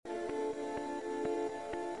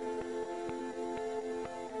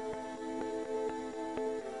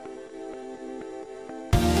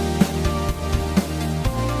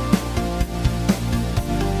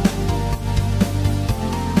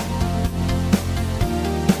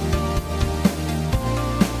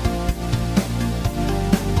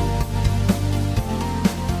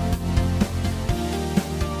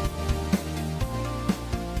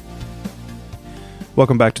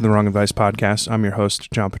Welcome back to the Wrong Advice Podcast. I'm your host,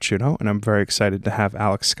 John Pacciuto, and I'm very excited to have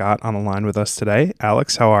Alex Scott on the line with us today.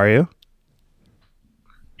 Alex, how are you?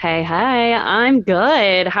 Hey, hey, I'm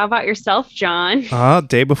good. How about yourself, John?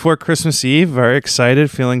 Day before Christmas Eve. Very excited,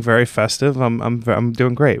 feeling very festive. I'm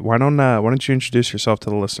doing great. Why don't you introduce yourself to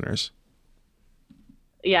the listeners?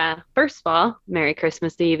 Yeah, first of all, Merry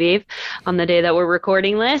Christmas Eve on the day that we're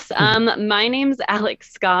recording this. My name's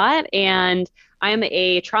Alex Scott, and I'm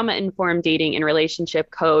a trauma-informed dating and relationship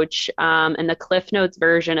coach. And the Cliff Notes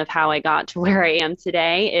version of how I got to where I am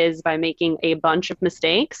today is by making a bunch of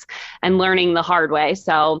mistakes and learning the hard way.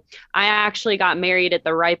 So I actually got married at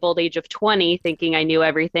the ripe old age of 20, thinking I knew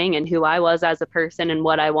everything and who I was as a person and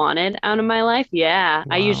what I wanted out of my life. Yeah,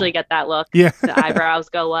 I usually Wow. get that look. Yeah. The eyebrows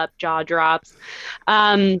go up, jaw drops.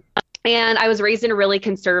 Um, and I was raised in a really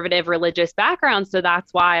conservative religious background. So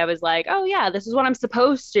that's why I was like, oh, yeah, this is what I'm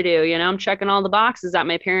supposed to do. You know, I'm checking all the boxes that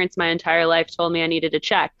my parents my entire life told me I needed to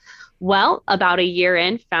check. Well, about a year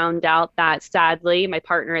in, found out that sadly, my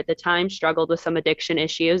partner at the time struggled with some addiction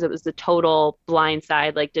issues. It was the total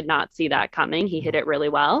blindside, like, did not see that coming. He hit it really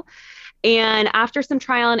well. And after some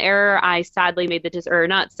trial and error, I sadly made or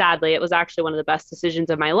not sadly, it was actually one of the best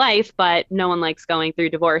decisions of my life, but no one likes going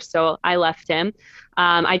through divorce. So I left him.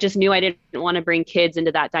 I just knew I didn't want to bring kids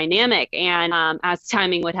into that dynamic. And as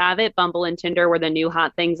timing would have it, Bumble and Tinder were the new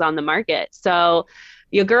hot things on the market. So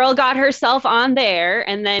your girl got herself on there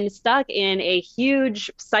and then stuck in a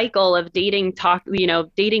huge cycle of dating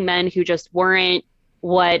men who just weren't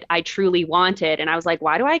what I truly wanted. And I was like,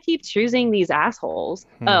 why do I keep choosing these assholes?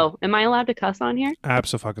 Hmm. Oh, am I allowed to cuss on here?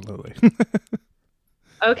 Absolutely.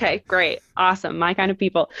 Okay, great. Awesome. My kind of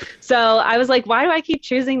people. So I was like, why do I keep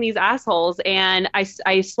choosing these assholes? And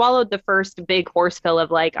I swallowed the first big horse pill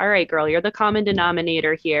of like, all right, girl, you're the common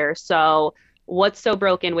denominator here. So what's so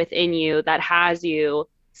broken within you that has you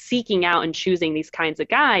seeking out and choosing these kinds of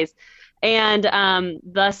guys? And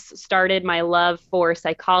thus started my love for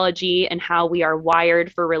psychology and how we are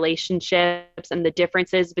wired for relationships and the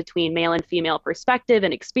differences between male and female perspective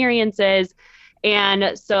and experiences.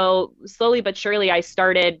 And so slowly but surely, I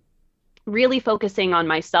started really focusing on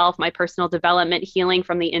myself, my personal development, healing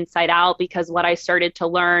from the inside out, because what I started to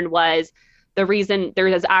learn was the reason there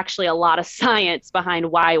is actually a lot of science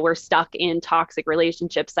behind why we're stuck in toxic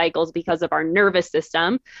relationship cycles because of our nervous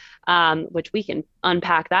system, which we can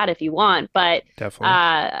unpack that if you want. But Definitely.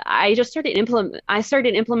 I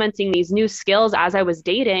started implementing these new skills as I was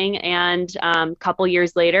dating, and a couple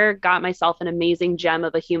years later, got myself an amazing gem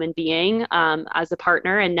of a human being as a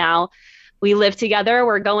partner, and now we live together.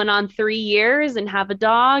 We're going on 3 years and have a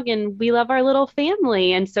dog, and we love our little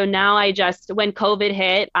family. And so now when COVID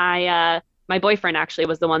hit, my boyfriend actually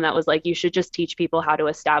was the one that was like, you should just teach people how to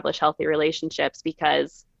establish healthy relationships,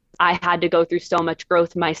 because I had to go through so much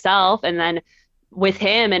growth myself. And then with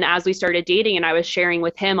him, and as we started dating, and I was sharing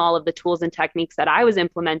with him all of the tools and techniques that I was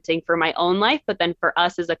implementing for my own life, but then for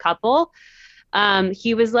us as a couple,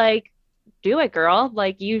 he was like, do it, girl.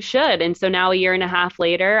 Like, you should. And so now, a year and a half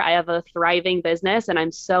later, I have a thriving business, and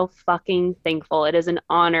I'm so fucking thankful. It is an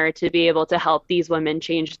honor to be able to help these women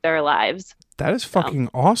change their lives. That is So, fucking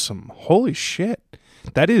awesome. Holy shit.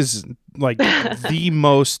 That is like the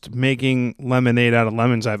most making lemonade out of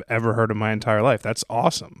lemons I've ever heard in my entire life. That's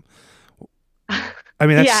awesome. I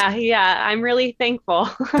mean, yeah, I'm really thankful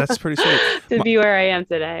that's pretty sweet. to be where I am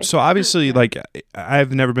today. So obviously, like,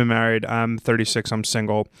 I've never been married. I'm 36. I'm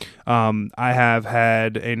single. I have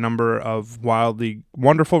had a number of wildly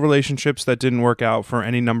wonderful relationships that didn't work out for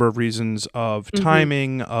any number of reasons of Hmm.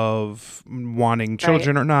 timing, of wanting Right.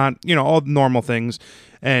 children or not, all normal things,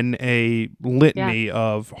 and a Yeah. litany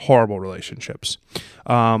of horrible relationships.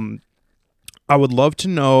 Um, I would love to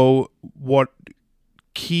know what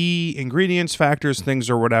key ingredients, factors, things,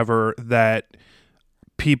 or whatever that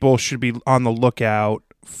people should be on the lookout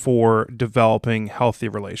for developing healthy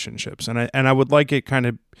relationships. And I would like it kind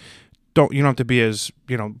of you don't have to be as,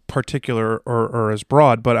 particular or as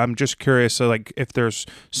broad, but I'm just curious, so like, if there's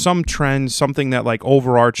some trend, something that like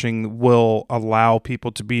overarching will allow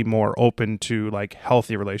people to be more open to like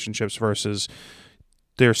healthy relationships versus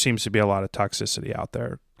there seems to be a lot of toxicity out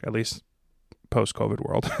there, at least post COVID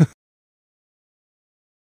world.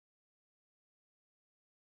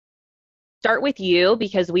 Start with you,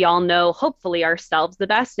 because we all know, hopefully, ourselves the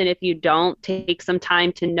best. And if you don't, take some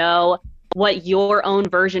time to know what your own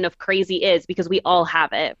version of crazy is, because we all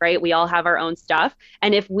have it, right? We all have our own stuff.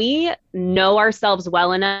 And if we know ourselves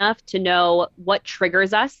well enough to know what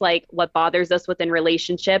triggers us, like what bothers us within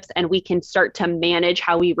relationships, and we can start to manage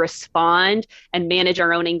how we respond and manage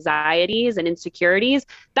our own anxieties and insecurities,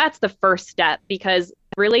 that's the first step, because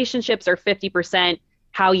relationships are 50%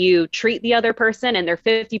 how you treat the other person, and they're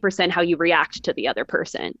 50% how you react to the other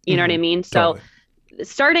person. You know what I mean? So Totally.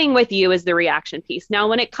 starting with you is the reaction piece. Now,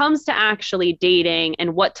 when it comes to actually dating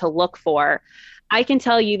and what to look for, I can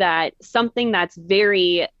tell you that something that's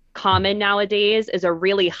very common nowadays is a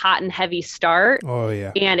really hot and heavy start, Oh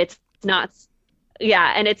yeah. and it's not,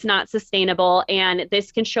 yeah, and it's not sustainable. And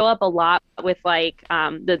this can show up a lot with like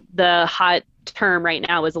the hot term right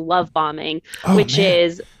now is love bombing, Oh which man.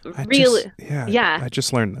 is really, yeah, I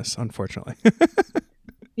just learned this, unfortunately.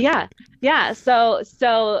 yeah. Yeah. So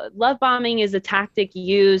love bombing is a tactic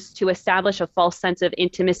used to establish a false sense of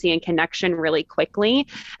intimacy and connection really quickly.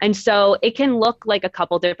 And so it can look like a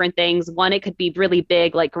couple different things. One, it could be really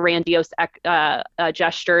big, like grandiose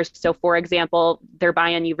gestures. So, for example, they're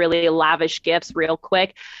buying you really lavish gifts real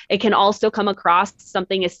quick. It can also come across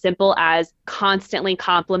something as simple as constantly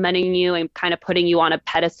complimenting you and kind of putting you on a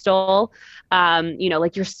pedestal.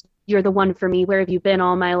 Like you're the one for me. Where have you been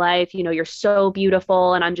all my life? You're so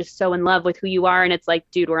beautiful and I'm just so in love with who you are. And it's like,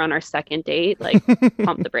 dude, we're on our second date. Like,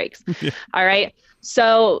 pump the brakes. Yeah. All right.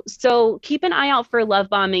 So keep an eye out for love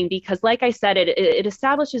bombing because, like I said, it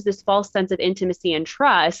establishes this false sense of intimacy and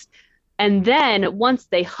trust. And then once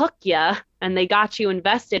they hook you and they got you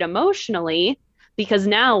invested emotionally, because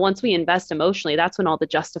now once we invest emotionally, that's when all the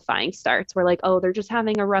justifying starts. We're like, oh, they're just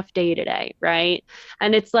having a rough day today, right?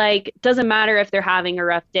 And it's like, doesn't matter if they're having a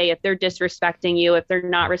rough day, if they're disrespecting you, if they're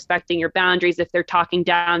not respecting your boundaries, if they're talking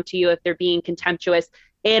down to you, if they're being contemptuous,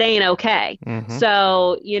 it ain't okay. Mm-hmm.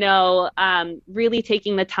 So, really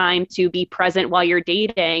taking the time to be present while you're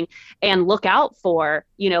dating and look out for,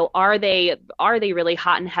 are they really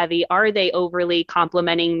hot and heavy? Are they overly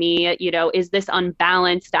complimenting me? Is this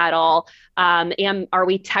unbalanced at all? Are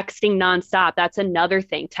we texting nonstop? That's another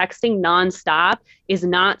thing. Texting nonstop is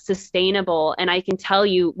not sustainable. And I can tell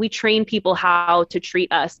you, we train people how to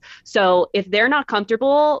treat us. So if they're not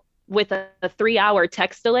comfortable with a 3-hour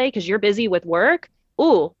text delay because you're busy with work,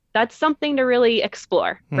 ooh, that's something to really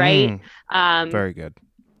explore, right? Very good.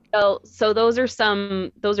 So those are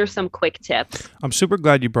some quick tips. I'm super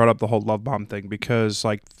glad you brought up the whole love bomb thing because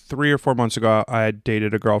like 3 or 4 months ago, I had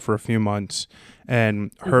dated a girl for a few months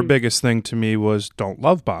and her biggest thing to me was don't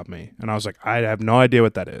love bomb me. And I was like, I have no idea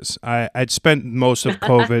what that is. I'd spent most of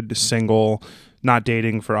COVID single, not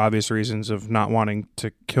dating for obvious reasons of not wanting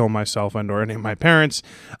to kill myself and or any of my parents.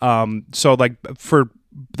 So like for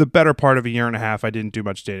the better part of a year and a half, I didn't do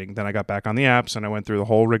much dating. Then I got back on the apps and I went through the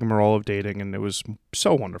whole rigmarole of dating and it was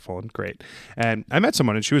so wonderful and great. And I met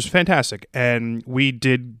someone and she was fantastic. And we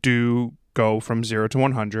did go from 0 to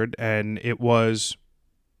 100 and it was,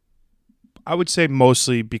 I would say,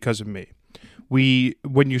 mostly because of me.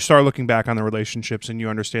 When you start looking back on the relationships and you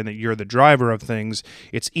understand that you're the driver of things,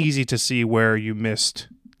 it's easy to see where you missed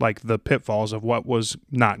like the pitfalls of what was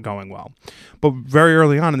not going well. But very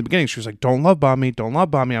early on in the beginning, she was like, don't love bomb me, don't love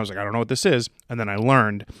bomb me. I was like, I don't know what this is. And then I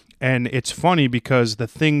learned. And it's funny because the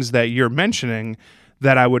things that you're mentioning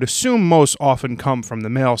that I would assume most often come from the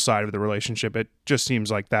male side of the relationship, it just seems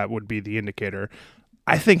like that would be the indicator,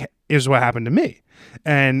 I think is what happened to me.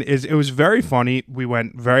 And it was very funny. We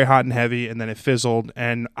went very hot and heavy and then it fizzled.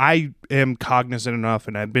 And I am cognizant enough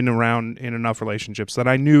and I've been around in enough relationships that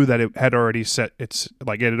I knew that it had already set its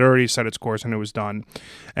course and it was done.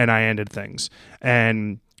 And I ended things.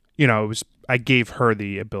 And, I gave her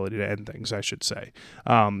the ability to end things, I should say.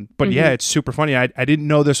 But yeah, it's super funny. I didn't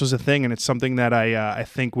know this was a thing. And it's something that I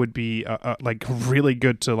think would be like really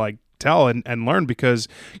good to like tell and learn because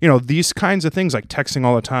these kinds of things like texting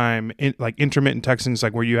all the time like intermittent texting is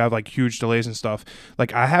like where you have like huge delays and stuff.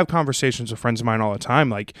 Like I have conversations with friends of mine all the time.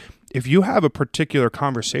 Like if you have a particular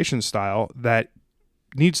conversation style that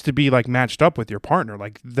needs to be like matched up with your partner,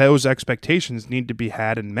 like those expectations need to be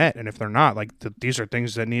had and met, and if they're not, like these are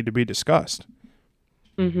things that need to be discussed.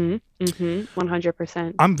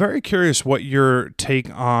 100%. I'm very curious what your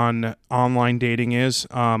take on online dating is.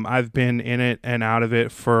 I've been in it and out of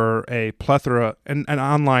it for a plethora, and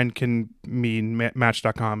online can mean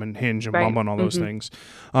Match.com and Hinge and Bumble and all those things.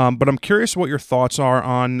 But I'm curious what your thoughts are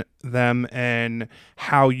on them and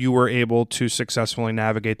how you were able to successfully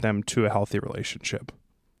navigate them to a healthy relationship.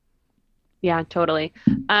 Yeah, totally.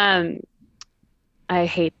 I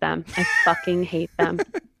hate them. I fucking hate them.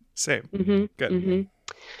 Same. Good.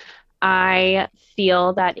 I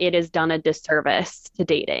feel that it has done a disservice to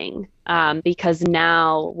dating because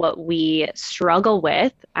now what we struggle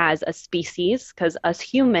with as a species, because us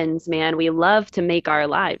humans, man, we love to make our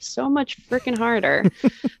lives so much freaking harder.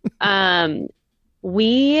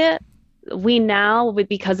 we now,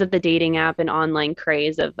 because of the dating app and online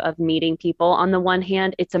craze of meeting people, on the one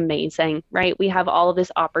hand, it's amazing, right? We have all of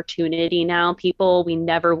this opportunity now, people we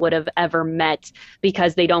never would have ever met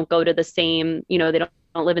because they don't go to the same, they don't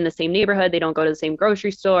live in the same neighborhood, they don't go to the same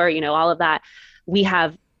grocery store, all of that. We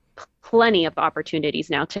have plenty of opportunities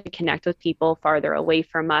now to connect with people farther away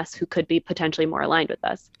from us who could be potentially more aligned with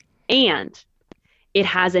us. And it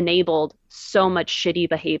has enabled so much shitty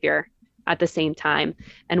behavior at the same time.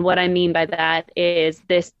 And what I mean by that is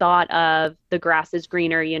this thought of the grass is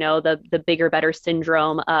greener, the bigger, better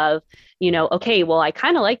syndrome of, okay, well, I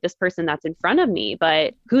kind of like this person that's in front of me,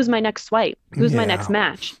 but who's my next swipe? Who's my next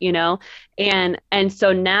match? And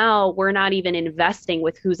so now we're not even investing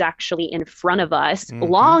with who's actually in front of us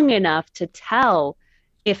long enough to tell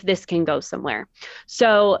if this can go somewhere.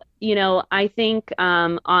 So, I think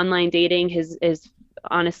online dating is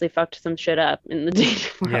honestly fucked some shit up in the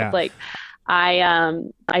dating world. Yeah. Like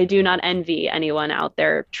I do not envy anyone out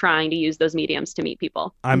there trying to use those mediums to meet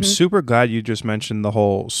people. I'm super glad you just mentioned the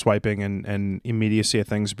whole swiping and immediacy of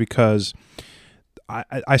things, because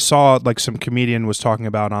I saw like some comedian was talking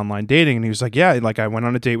about online dating, and he was like, yeah, like I went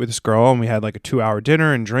on a date with this girl and we had like a 2-hour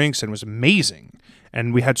dinner and drinks, and it was amazing.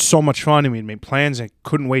 And we had so much fun, and we made plans and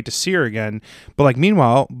couldn't wait to see her again. But like,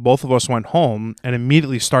 meanwhile, both of us went home and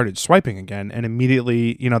immediately started swiping again. And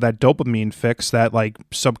immediately, that dopamine fix, that like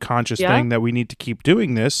subconscious thing that we need to keep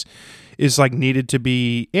doing this, is like needed to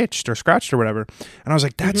be itched or scratched or whatever. And I was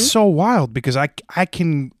like, that's so wild, because I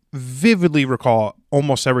can vividly recall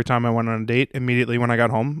almost every time I went on a date, immediately when I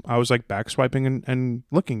got home, I was like back swiping and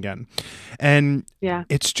looking again. And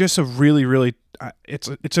it's just a really, really, it's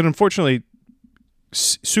an unfortunately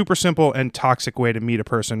super simple and toxic way to meet a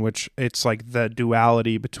person, which it's like the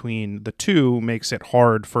duality between the two makes it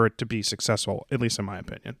hard for it to be successful, at least in my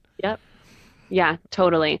opinion. Yep. Yeah,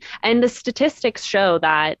 totally. And the statistics show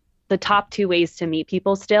that the top 2 ways to meet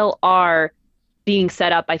people still are being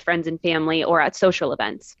set up by friends and family or at social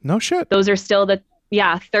events. No shit. Those are still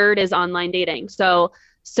third is online dating. So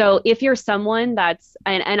if you're someone that's,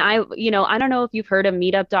 and I don't know if you've heard of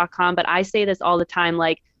meetup.com, but I say this all the time,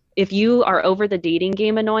 like, if you are over the dating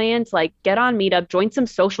game annoyance, like get on Meetup, join some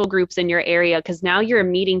social groups in your area, because now you're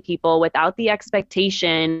meeting people without the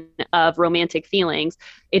expectation of romantic feelings.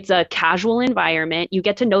 It's a casual environment. You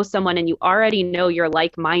get to know someone and you already know you're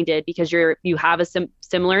like-minded because you have a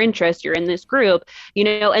similar interest. You're in this group,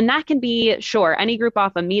 and that can be, sure, any group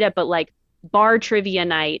off a Meetup, but like bar trivia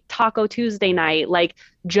night, Taco Tuesday night, like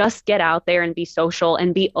just get out there and be social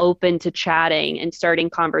and be open to chatting and starting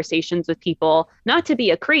conversations with people, not to be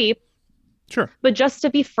a creep, sure, but just to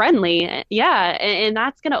be friendly. Yeah. And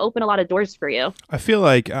that's going to open a lot of doors for you. I feel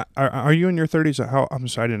like, are you in your 30s? I'm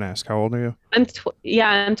sorry, I didn't ask. How old are you? I'm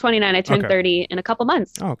 29. I turned 30 in a couple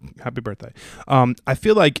months. Oh, happy birthday. I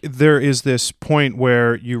feel like there is this point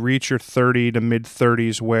where you reach your 30 to mid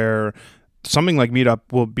 30s where something like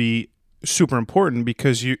Meetup will be super important,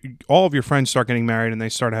 because all of your friends start getting married and they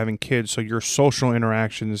start having kids, so your social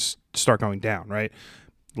interactions start going down, right?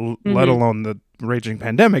 Let alone the raging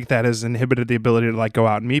pandemic that has inhibited the ability to like go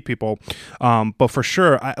out and meet people. But for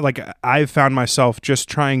sure, I've found myself just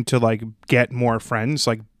trying to like get more friends.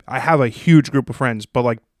 Like I have a huge group of friends, but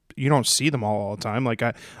like you don't see them all the time. Like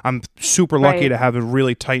I'm super lucky to have a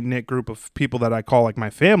really tight knit group of people that I call like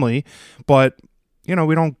my family, but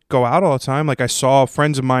we don't go out all the time. Like I saw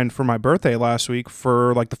friends of mine for my birthday last week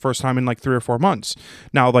for like the first time in like 3 or 4 months.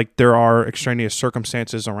 Now, like there are extraneous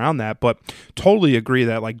circumstances around that, but totally agree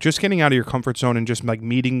that like just getting out of your comfort zone and just like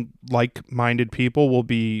meeting like-minded people will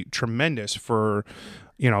be tremendous for,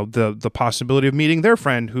 the possibility of meeting their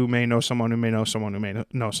friend who may know someone who may know someone who may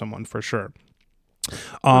know someone, for sure.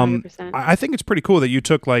 100%. I think it's pretty cool that you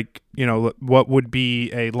took like, what would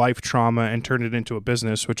be a life trauma and turned it into a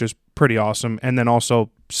business, which is pretty awesome. And then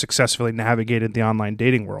also successfully navigated the online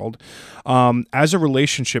dating world. As a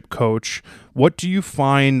relationship coach, what do you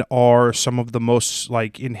find are some of the most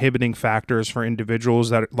like inhibiting factors for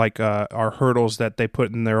individuals that like are hurdles that they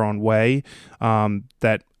put in their own way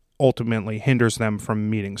that ultimately hinders them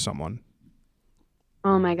from meeting someone?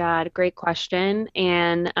 Oh my God, great question.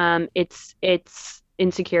 And it's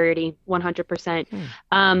insecurity,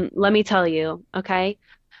 100%. Let me tell you, okay?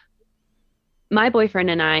 My boyfriend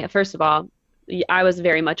and I, first of all, I was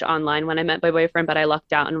very much online when I met my boyfriend, but I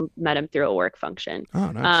lucked out and met him through a work function. Oh,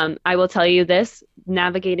 nice. I will tell you this,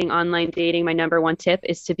 navigating online dating, my number one tip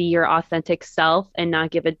is to be your authentic self and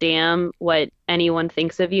not give a damn what anyone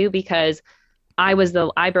thinks of you, because I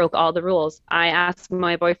broke all the rules. I asked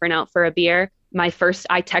my boyfriend out for a beer. I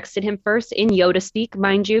texted him first in Yoda speak,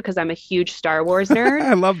 mind you, because I'm a huge Star Wars nerd.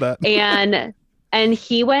 I love that. And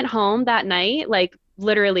he went home that night, like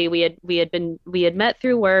literally we had met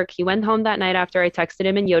through work. He went home that night after I texted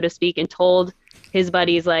him in Yoda speak and told his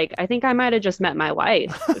buddies like, I think I might have just met my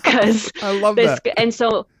wife because I love this. that. And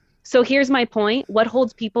so here's my point. What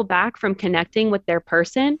holds people back from connecting with their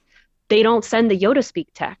person? They don't send the Yoda speak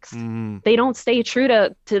text. They don't stay true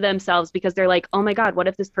to themselves because they're like, oh my God, what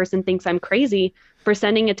if this person thinks I'm crazy for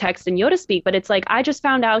sending a text in Yoda speak? But it's like, I just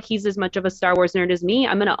found out he's as much of a Star Wars nerd as me.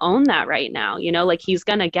 I'm going to own that right now. You know, like he's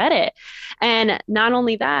going to get it. And not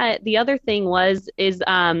only that, the other thing is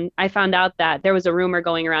I found out that there was a rumor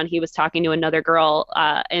going around. He was talking to another girl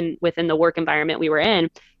within the work environment we were in.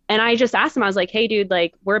 And I just asked him, I was like, hey, dude,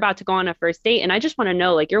 like, we're about to go on a first date. And I just want to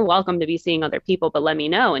know, like, you're welcome to be seeing other people, but let me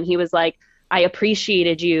know. And he was like, I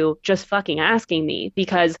appreciated you just fucking asking me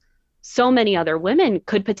because so many other women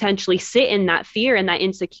could potentially sit in that fear and that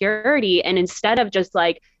insecurity. And instead of just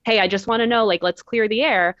like, hey, I just want to know, like, let's clear the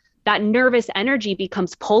air, that nervous energy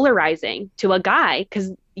becomes polarizing to a guy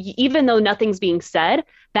because even though nothing's being said,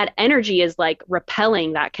 that energy is like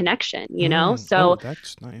repelling that connection, you know? So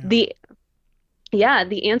that's nice.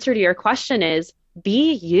 The answer to your question is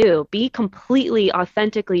be you, be completely,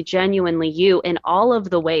 authentically, genuinely you in all of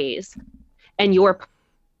the ways. And your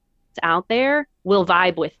out there will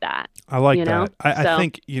vibe with that. I like that. I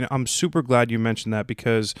think, I'm super glad you mentioned that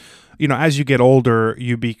because, as you get older,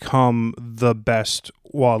 you become the best.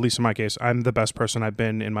 Well, at least in my case, I'm the best person I've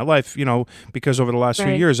been in my life, because over the last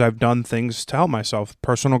few years, I've done things to help myself,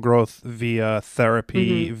 personal growth via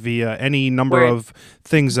therapy, via any number of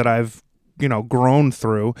things that I've grown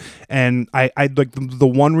through. And I like the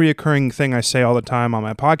one reoccurring thing I say all the time on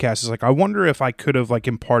my podcast is like, I wonder if I could have like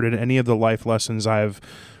imparted any of the life lessons I've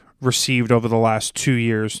received over the last 2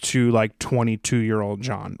 years to like 22-year-old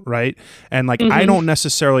John. Right. And like, I don't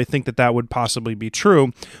necessarily think that would possibly be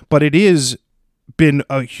true, but it is been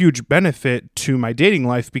a huge benefit to my dating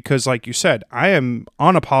life because like you said, I am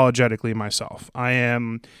unapologetically myself.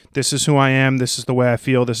 This is who I am. This is the way I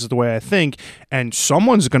feel. This is the way I think. And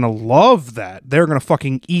someone's going to love that. They're going to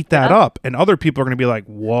fucking eat that up. And other people are going to be like,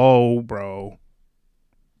 whoa, bro,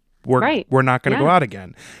 we're not going to go out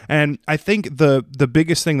again. And I think the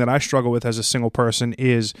biggest thing that I struggle with as a single person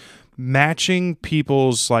is matching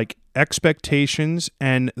people's like expectations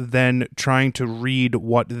and then trying to read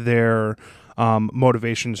what their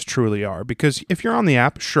motivations truly are. Because if you're on the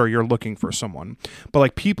app, sure, you're looking for someone, but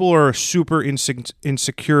like people are super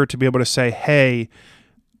insecure to be able to say, hey,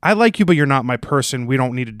 I like you, but you're not my person. We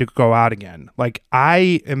don't need to go out again. Like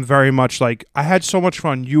I am very much like, I had so much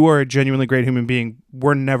fun. You are a genuinely great human being.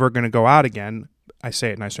 We're never going to go out again. I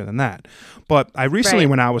say it nicer than that. But I recently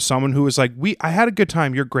went out with someone who was like, I had a good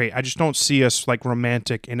time. You're great. I just don't see us like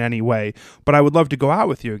romantic in any way, but I would love to go out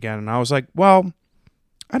with you again. And I was like, well,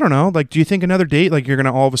 I don't know. Like, do you think another date, like you're going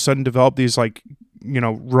to all of a sudden develop these like,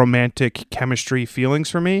 romantic chemistry feelings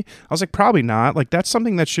for me? I was like, probably not. Like, that's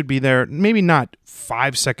something that should be there. Maybe not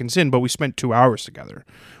 5 seconds in, but we spent 2 hours together.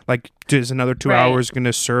 Like, is another 2 hours going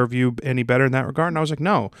to serve you any better in that regard? And I was like,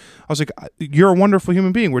 no. I was like, you're a wonderful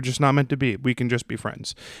human being. We're just not meant to be. We can just be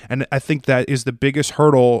friends. And I think that is the biggest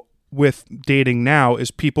hurdle with dating now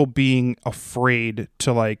is people being afraid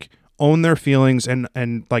to like own their feelings and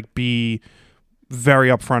like be very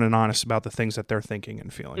upfront and honest about the things that they're thinking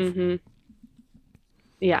and feeling.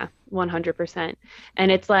 Yeah, 100%.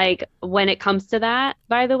 And it's like, when it comes to that,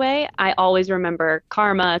 by the way, I always remember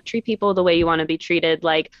karma, treat people the way you want to be treated.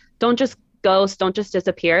 Like, don't just ghost, don't just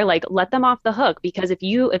disappear. Like, let them off the hook, because if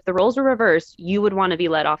the roles were reversed, you would want to be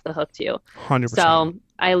let off the hook too. 100%. So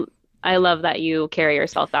I love that you carry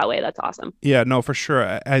yourself that way. That's awesome. Yeah, no, for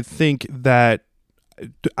sure. I think that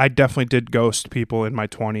I definitely did ghost people in my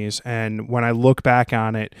 20s, and when I look back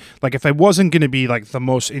on it, like if I wasn't going to be like the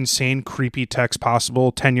most insane creepy text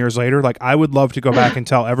possible 10 years later, like I would love to go back and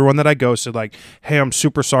tell everyone that I ghosted, like, hey, I'm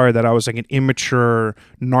super sorry that I was like an immature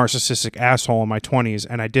narcissistic asshole in my 20s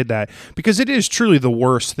and I did that, because it is truly the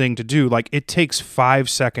worst thing to do. Like, it takes 5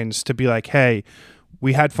 seconds to be like, hey,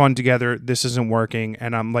 we had fun together, this isn't working,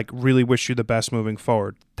 and I'm like, really wish you the best moving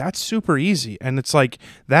forward. That's super easy. And it's like,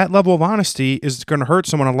 that level of honesty is going to hurt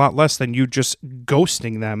someone a lot less than you just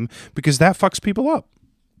ghosting them, because that fucks people up.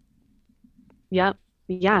 Yep.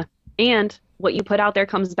 Yeah. And what you put out there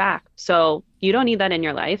comes back. So you don't need that in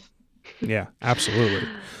your life. Yeah, absolutely.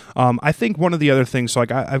 I think one of the other things, so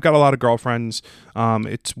like I've got a lot of girlfriends.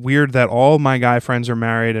 It's weird that all my guy friends are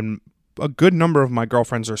married and a good number of my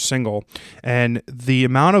girlfriends are single, and the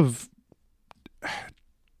amount of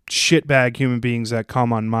shitbag human beings that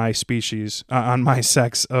come on my species, on my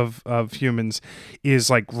sex of humans, is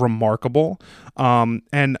like remarkable.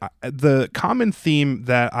 And the common theme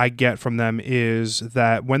that I get from them is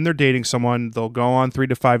that when they're dating someone, they'll go on 3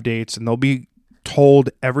 to 5 dates and they'll be told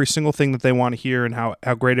every single thing that they want to hear and how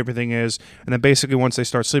great everything is. And then basically once they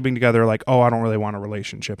start sleeping together, like, oh, I don't really want a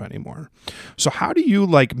relationship anymore. So how do you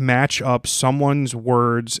like match up someone's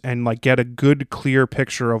words and like get a good, clear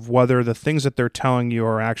picture of whether the things that they're telling you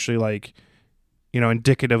are actually like,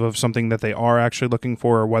 indicative of something that they are actually looking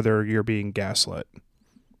for, or whether you're being gaslit?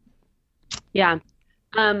 Yeah.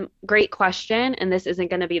 Great question. And this isn't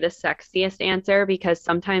going to be the sexiest answer because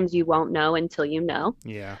sometimes you won't know until you know.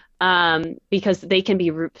 Yeah. Because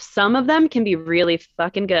some of them can be really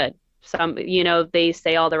fucking good. Some, they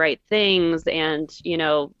say all the right things and,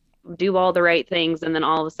 do all the right things. And then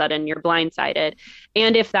all of a sudden you're blindsided.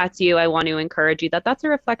 And if that's you, I want to encourage you that that's a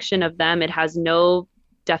reflection of them. It has no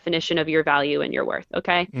definition of your value and your worth.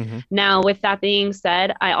 Okay. Mm-hmm. Now, with that being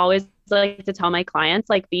said, I always like to tell my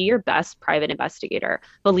clients, like, be your best private investigator.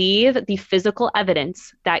 Believe the physical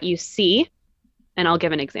evidence that you see. And I'll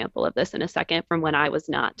give an example of this in a second from when I was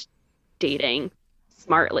not dating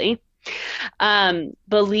smartly.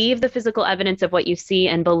 Believe the physical evidence of what you see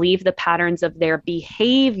and believe the patterns of their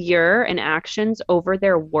behavior and actions over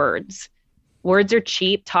their words. Words are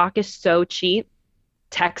cheap. Talk is so cheap.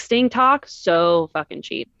 Texting talk, so fucking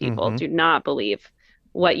cheap. People do not believe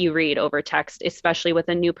what you read over text, especially with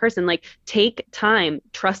a new person. Like, take time.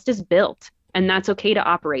 Trust is built, and that's okay to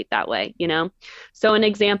operate that way, So an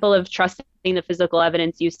example of trusting the physical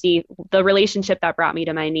evidence you see, the relationship that brought me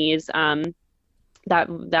to my knees,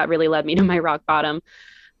 that really led me to my rock bottom.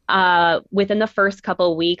 Within the first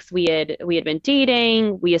couple of weeks, we had been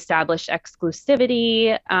dating, we established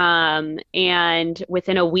exclusivity, and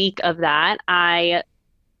within a week of that, I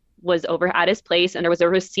was over at his place and there was a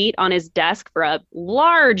receipt on his desk for a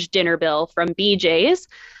large dinner bill from BJ's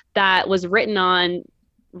that was written on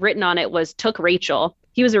it was "Took Rachel."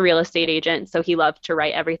 He was a real estate agent, so he loved to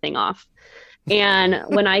write everything off. And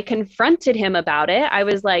when I confronted him about it, I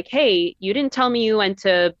was like, hey, you didn't tell me you went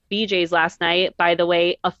to BJ's last night. By the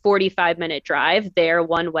way, a 45-minute drive there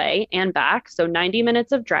one way and back. So 90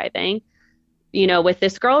 minutes of driving, with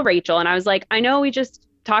this girl, Rachel. And I was like, I know we just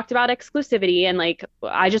talked about exclusivity and like,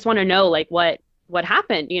 I just want to know like what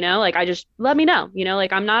happened, like, let me know,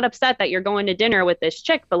 like, I'm not upset that you're going to dinner with this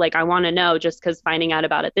chick, but like, I want to know just because finding out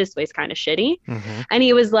about it this way is kind of shitty. Mm-hmm. And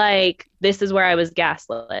he was like, this is where I was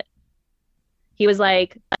gaslit. He was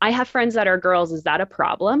like, I have friends that are girls. Is that a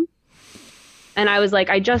problem? And I was like,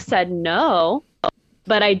 I just said no,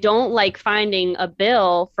 but I don't like finding a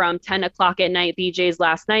bill from 10 o'clock at night, BJ's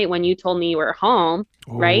last night, when you told me you were home.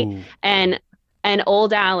 Ooh. Right. And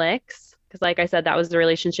old Alex, because like I said, that was the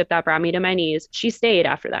relationship that brought me to my knees. She stayed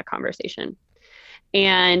after that conversation.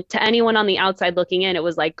 And to anyone on the outside looking in, it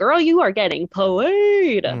was like, girl, you are getting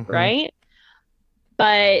played. Mm-hmm. Right.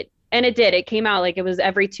 And it came out like it was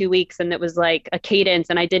every 2 weeks and it was like a cadence,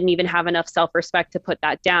 and I didn't even have enough self-respect to put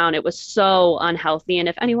that down. It was so unhealthy. And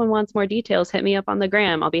if anyone wants more details, hit me up on the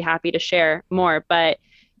gram. I'll be happy to share more, but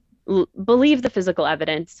believe the physical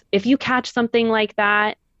evidence. If you catch something like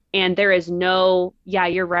that and there is no, yeah,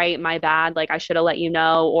 you're right, my bad, like I should have let you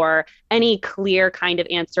know, or any clear kind of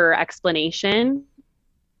answer or explanation,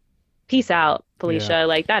 peace out, Felicia. Yeah.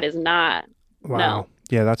 Like, that is not, wow. No.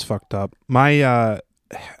 Yeah, that's fucked up.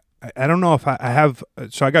 I don't know if I have,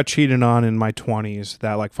 so I got cheated on in my 20s.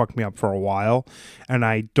 That like fucked me up for a while. And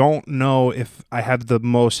I don't know if I have the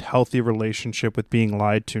most healthy relationship with being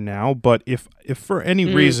lied to now, but if for any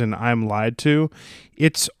reason I'm lied to,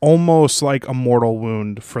 it's almost like a mortal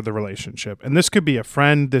wound for the relationship. And this could be a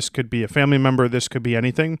friend, this could be a family member, this could be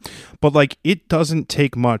anything, but like, it doesn't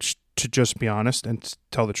take much to just be honest and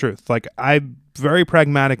tell the truth. Like, I'm very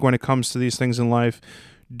pragmatic when it comes to these things in life.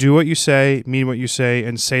 Do what you say, mean what you say,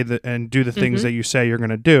 and and do the things that you say you're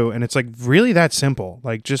going to do. And it's like really that simple.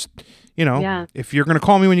 Like, just, if you're going to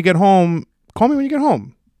call me when you get home, call me when you get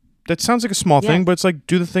home. That sounds like a small thing, but it's like,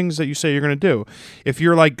 do the things that you say you're going to do. If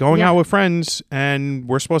you're like going out with friends and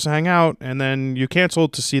we're supposed to hang out and then you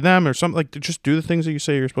canceled to see them or something, like, just do the things that you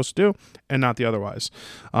say you're supposed to do and not the otherwise.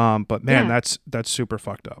 But man, that's super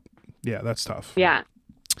fucked up. Yeah, that's tough. Yeah.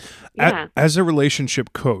 As a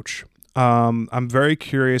relationship coach, I'm very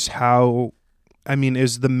curious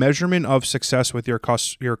is the measurement of success with your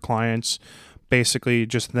clients basically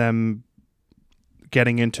just them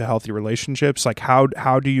getting into healthy relationships? Like,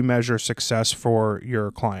 how do you measure success for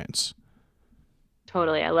your clients?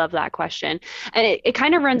 Totally. I love that question. And it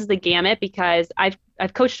kind of runs the gamut because I've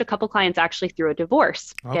coached a couple clients actually through a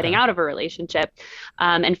divorce, getting out of a relationship,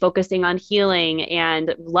 and focusing on healing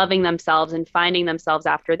and loving themselves and finding themselves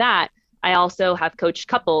after that. I also have coached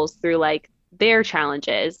couples through like their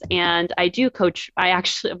challenges. And I do coach,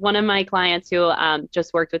 one of my clients who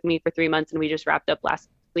just worked with me for 3 months and we just wrapped up last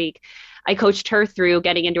week. I coached her through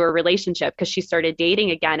getting into a relationship because she started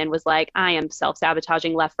dating again and was like, I am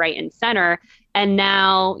self-sabotaging left, right, and center. And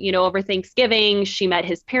now, over Thanksgiving, she met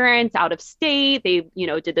his parents out of state. They,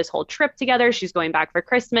 did this whole trip together. She's going back for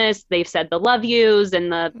Christmas. They've said the love yous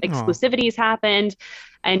and the Oh, exclusivities happened,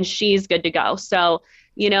 and she's good to go. So,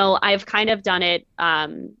 I've kind of done it.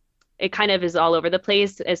 It kind of is all over the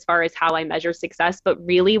place as far as how I measure success. But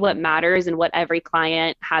really, what matters and what every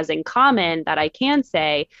client has in common that I can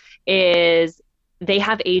say is they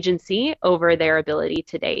have agency over their ability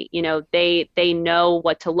to date. They know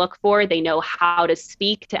what to look for. They know how to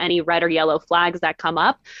speak to any red or yellow flags that come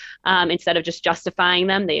up. Instead of just justifying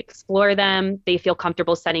them, they explore them. They feel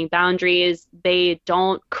comfortable setting boundaries. They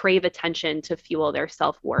don't crave attention to fuel their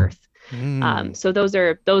self-worth. mm. So those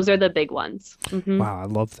are the big ones. Mm-hmm. Wow, I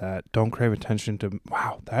love that. Don't crave attention to.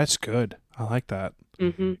 Wow, that's good. I like that.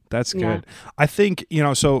 Mm-hmm. That's Yeah. good. I think,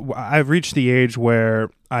 so I've reached the age where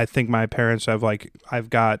I think my parents have I've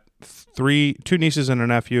got two nieces and a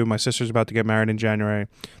nephew. My sister's about to get married in January.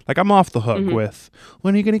 Like, I'm off the hook Mm-hmm. with,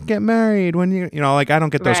 when are you going to get married? I don't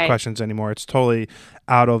get those Right. questions anymore. It's totally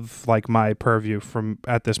out of like my purview from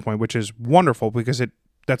at this point, which is wonderful because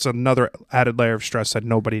that's another added layer of stress that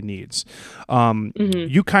nobody needs. Mm-hmm.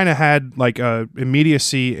 You kind of had like a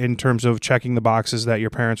immediacy in terms of checking the boxes that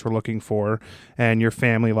your parents were looking for and your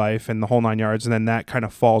family life and the whole nine yards. And then that kind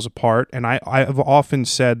of falls apart. And I've often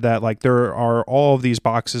said that like there are all of these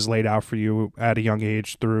boxes laid out for you at a young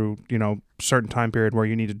age through, certain time period where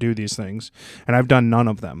you need to do these things, and I've done none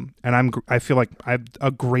of them, and I feel like I have a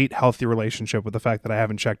great healthy relationship with the fact that I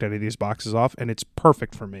haven't checked any of these boxes off, and it's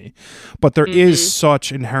perfect for me. But there is Mm-hmm.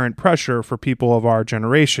 such inherent pressure for people of our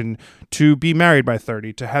generation to be married by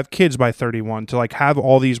 30, to have kids by 31, to like have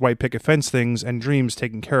all these white picket fence things and dreams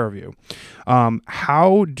taken care of you.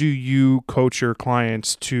 How do you coach your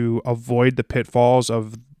clients to avoid the pitfalls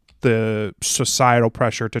of the societal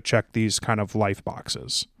pressure to check these kind of life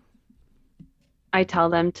boxes? I tell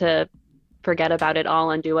them to forget about it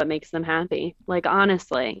all and do what makes them happy. Like,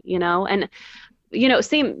 honestly, and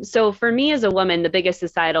same. So for me as a woman, the biggest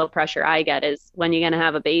societal pressure I get is when you're going to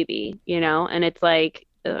have a baby, and it's like,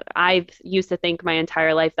 I've used to think my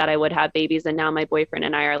entire life that I would have babies, and now my boyfriend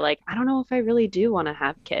and I are like, I don't know if I really do want to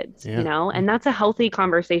have kids, Yeah. and that's a healthy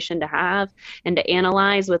conversation to have and to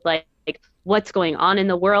analyze with like what's going on in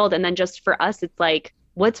the world. And then just for us, it's like,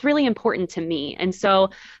 what's really important to me. And so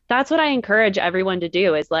that's what I encourage everyone to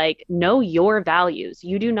do is like, know your values.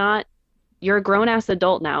 You're a grown ass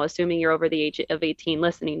adult now, assuming you're over the age of 18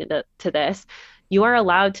 listening to this. You are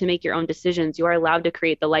allowed to make your own decisions. You are allowed to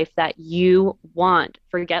create the life that you want.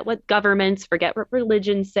 Forget what governments, forget what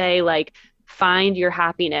religions say, like find your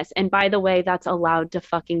happiness. And by the way, that's allowed to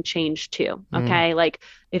fucking change too. Mm. Okay. Like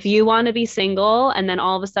if you want to be single and then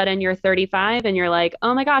all of a sudden you're 35 and you're like,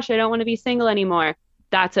 oh my gosh, I don't want to be single anymore.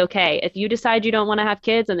 That's okay. If you decide you don't want to have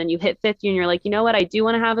kids and then you hit 50 and you're like, you know what, I do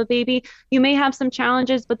want to have a baby, you may have some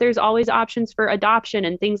challenges, but there's always options for adoption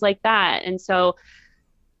and things like that. And so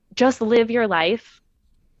just live your life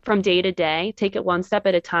from day to day, take it one step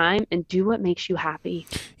at a time, and do what makes you happy.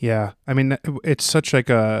 Yeah. I mean, it's such like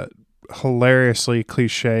a hilariously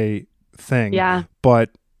cliche thing, Yeah. but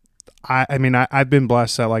I've been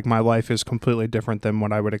blessed that like my life is completely different than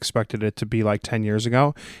what I would expected it to be like 10 years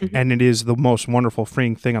ago. Mm-hmm. And it is the most wonderful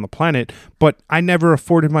freeing thing on the planet. But I never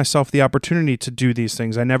afforded myself the opportunity to do these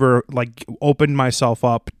things. I never like opened myself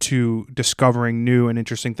up to discovering new and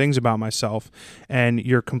interesting things about myself. And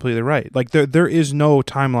you're completely right. Like there is no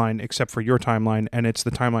timeline except for your timeline. And it's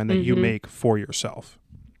the timeline that you Mm-hmm. make for yourself.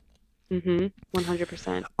 Mm-hmm.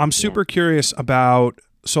 100%. I'm super curious about,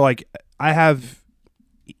 so like I have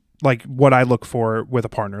like what I look for with a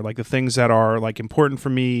partner, like the things that are like important for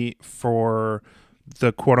me for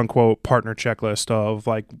the quote unquote partner checklist of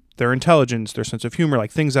like their intelligence, their sense of humor,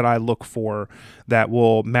 like things that I look for that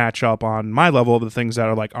will match up on my level of the things that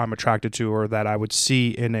are like I'm attracted to or that I would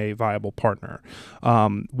see in a viable partner.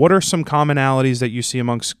 What are some commonalities that you see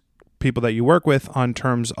amongst people that you work with on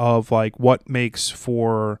terms of like what makes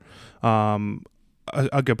for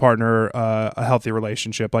a good partner, a healthy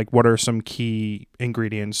relationship? Like what are some key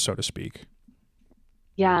ingredients, so to speak?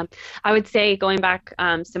 Yeah, I would say going back,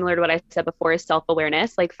 similar to what I said before, is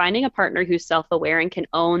self-awareness. Like finding a partner who's self-aware and can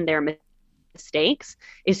own their mistakes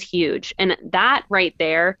is huge. And that right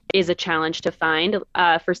there is a challenge to find.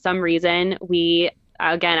 For some reason, we,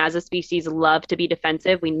 again, as a species, love to be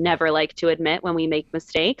defensive. We never like to admit when we make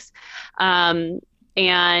mistakes.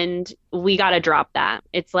 And we got to drop that.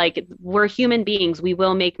 It's like we're human beings. We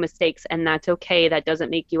will make mistakes, and that's okay. That doesn't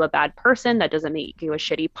make you a bad person. That doesn't make you a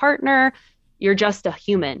shitty partner. You're just a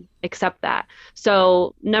human. Accept that.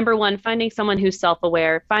 So, number one, finding someone who's self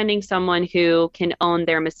aware, finding someone who can own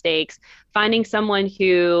their mistakes, finding someone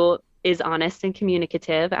who is honest and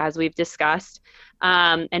communicative, as we've discussed,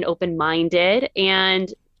 and open minded.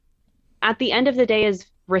 And at the end of the day, is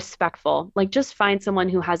respectful. Like, just find someone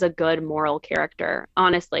who has a good moral character.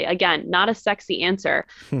 Honestly, again, not a sexy answer,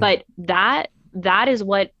 but that is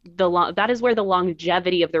what that is where the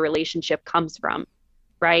longevity of the relationship comes from,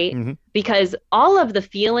 right? Mm-hmm. Because all of the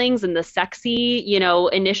feelings and the sexy,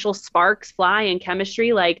 initial sparks fly and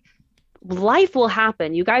chemistry, like, life will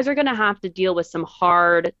happen. You guys are going to have to deal with some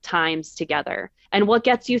hard times together. And what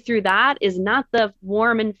gets you through that is not the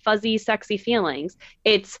warm and fuzzy, sexy feelings.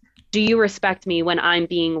 It's, do you respect me when I'm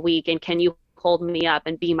being weak? And can you hold me up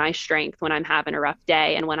and be my strength when I'm having a rough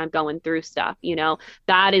day and when I'm going through stuff?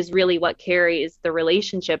 That is really what carries the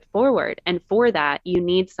relationship forward. And for that, you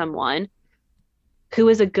need someone who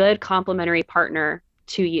is a good complementary partner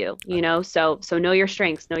to you, so know your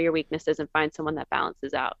strengths, know your weaknesses, and find someone that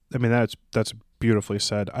balances out. I mean, that's beautifully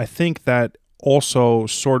said. I think that also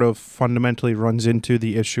sort of fundamentally runs into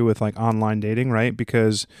the issue with like online dating, right?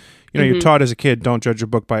 Because you're taught as a kid, don't judge a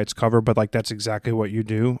book by its cover, but like that's exactly what you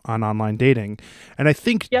do on online dating. And I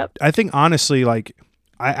think honestly, like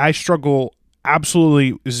I struggle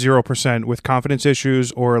absolutely 0% with confidence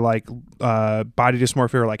issues or like body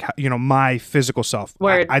dysmorphia or like my physical self.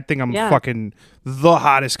 I think I'm fucking the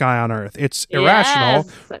hottest guy on earth. It's irrational,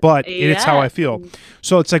 but it's how I feel.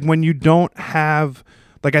 So it's like when you don't have,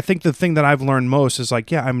 like, I think the thing that I've learned most is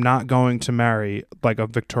like, yeah, I'm not going to marry like a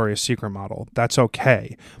Victoria's Secret model. That's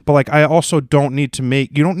okay. But like, I also you don't need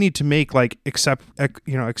to make like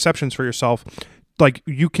exceptions for yourself. Like,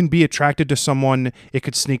 you can be attracted to someone, it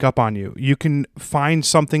could sneak up on you. You can find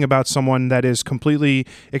something about someone that is completely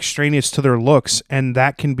extraneous to their looks, and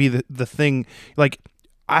that can be the thing. Like,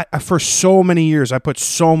 I for so many years, I put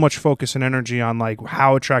so much focus and energy on like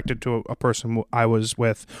how attracted to a person I was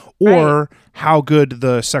with, or how good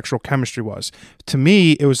the sexual chemistry was. To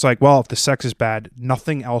me, it was like, well, if the sex is bad,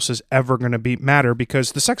 nothing else is ever going to matter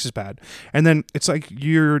because the sex is bad. And then it's like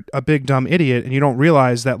you're a big dumb idiot and you don't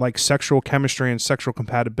realize that like sexual chemistry and sexual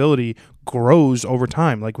compatibility grows over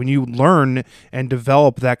time. Like when you learn and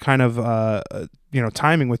develop that kind of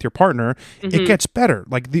timing with your partner, it gets better.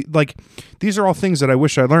 Like these are all things that I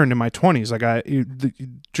wish I learned in my 20s.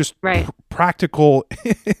 Like practical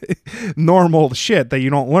normal shit that you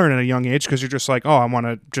don't learn at a young age because you're just like, oh, I want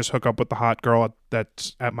to just hook up with the hot girl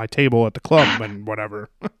that's at my table at the club and whatever.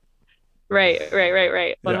 Right.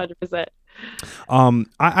 100%.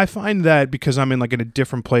 I find that because I'm in a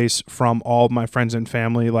different place from all of my friends and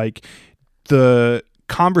family, like the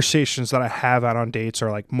conversations that I have out on dates are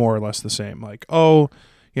like more or less the same. Like, oh,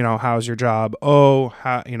 how's your job? Oh,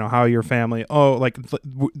 how are your family? Oh, like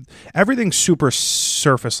everything's super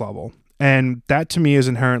surface level. And that to me is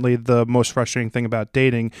inherently the most frustrating thing about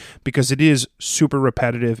dating because it is super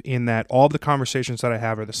repetitive in that all the conversations that I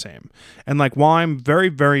have are the same. And like, while I'm very,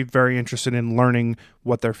 very, very interested in learning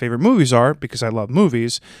what their favorite movies are because I love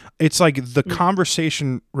movies, it's like the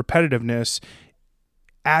conversation repetitiveness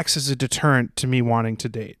acts as a deterrent to me wanting to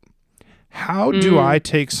date. How do I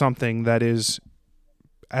take something that is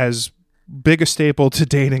as big a staple to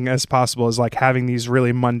dating as possible as like having these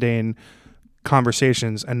really mundane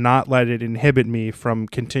conversations and not let it inhibit me from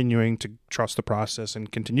continuing to trust the process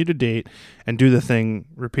and continue to date and do the thing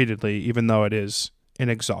repeatedly, even though it is an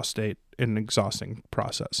exhausting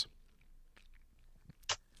process?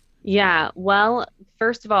 Yeah, well,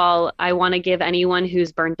 first of all, I want to give anyone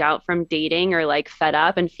who's burnt out from dating or like fed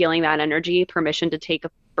up and feeling that energy permission to take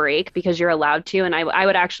a break because you're allowed to. And I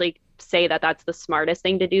would actually say that that's the smartest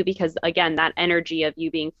thing to do because, again, that energy of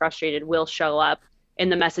you being frustrated will show up in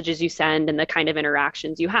the messages you send and the kind of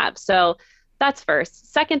interactions you have. So that's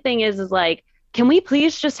first. Second thing is like, can we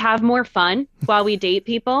please just have more fun while we date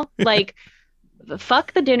people? Like,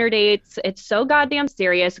 fuck the dinner dates. It's so goddamn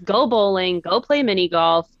serious. Go bowling, go play mini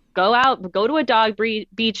golf, go out, go to a dog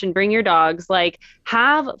beach and bring your dogs. Like,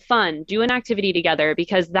 have fun, do an activity together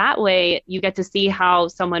because that way you get to see how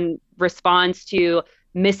someone responds to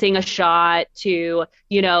missing a shot, to,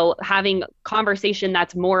 having conversation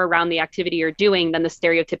that's more around the activity you're doing than the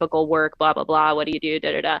stereotypical work, blah, blah, blah. What do you do?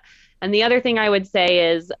 Da, da, da. And the other thing I would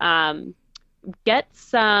say is get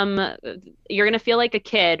some, you're going to feel like a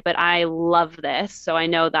kid, but I love this. So I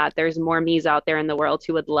know that there's more me's out there in the world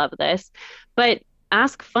who would love this, but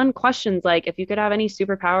ask fun questions. Like, if you could have any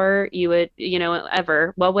superpower you would,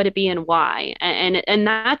 ever, what would it be and why? And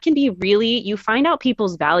that can be really, you find out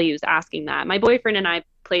people's values asking that. My boyfriend and I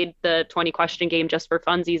played the 20 question game just for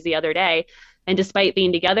funsies the other day. And despite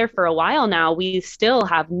being together for a while now, we still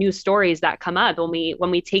have new stories that come up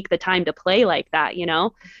when we take the time to play like that, you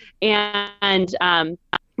know? And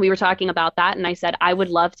we were talking about that, and I said I would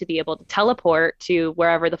love to be able to teleport to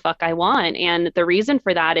wherever the fuck I want. And the reason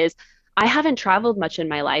for that is I haven't traveled much in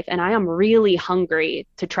my life, and I am really hungry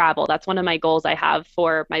to travel. That's one of my goals I have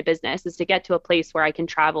for my business, is to get to a place where I can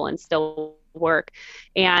travel and still work.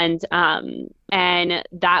 And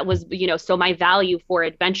that was, you know, so my value for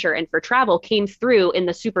adventure and for travel came through in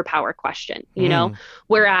the superpower question, you know,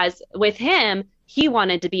 whereas with him, he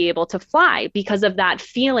wanted to be able to fly because of that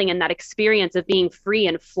feeling and that experience of being free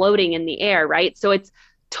and floating in the air, right? So it's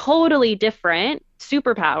totally different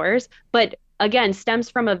superpowers, but again, stems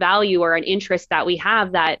from a value or an interest that we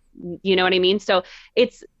have that, you know what I mean? So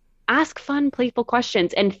it's ask fun, playful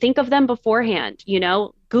questions and think of them beforehand, you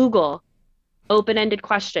know, Google open-ended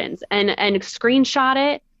questions and screenshot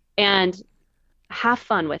it and have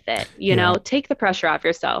fun with it, you know, take the pressure off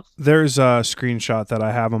yourself. There's a screenshot that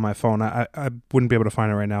I have on my phone. I wouldn't be able to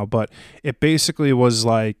find it right now, but it basically was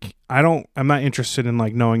like, I'm not interested in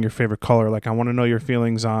like knowing your favorite color. Like I want to know your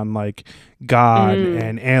feelings on like God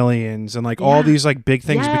and aliens and like all these like big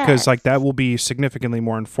things, because like that will be significantly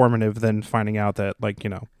more informative than finding out that like, you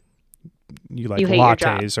know, you like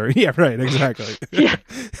lattes or right, exactly.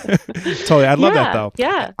 Totally. I love that though.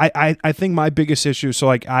 I think my biggest issue, so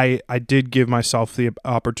like I did give myself the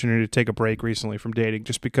opportunity to take a break recently from dating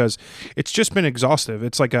just because it's just been exhaustive.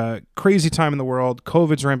 It's like a crazy time in the world.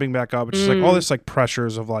 COVID's ramping back up. It's just like all this like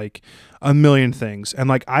pressures of like a million things. And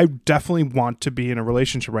like I definitely want to be in a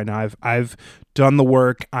relationship right now. I've done the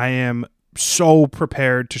work. I am so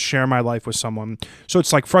prepared to share my life with someone. So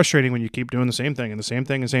it's like frustrating when you keep doing the same thing and the same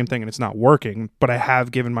thing and the same thing and it's not working. But I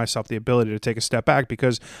have given myself the ability to take a step back,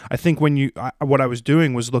 because I think what I was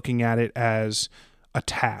doing was looking at it as a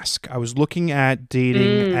task. I was looking at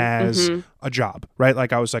dating as a job, right?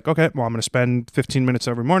 Like I was like, okay, well, I'm going to spend 15 minutes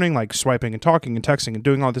every morning, like swiping and talking and texting and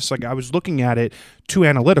doing all this. Like I was looking at it too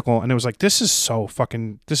analytical, and it was like, this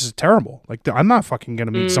is terrible. Like I'm not fucking going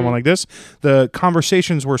to meet someone like this. The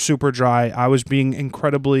conversations were super dry. I was being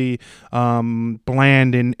incredibly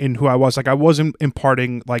bland in who I was. Like I wasn't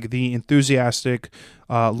imparting like the enthusiastic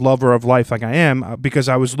lover of life like I am, because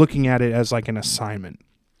I was looking at it as like an assignment.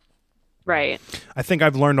 Right. I think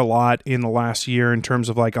I've learned a lot in the last year in terms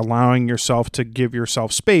of like allowing yourself to give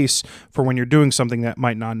yourself space for when you're doing something that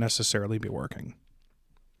might not necessarily be working.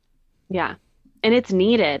 Yeah. And it's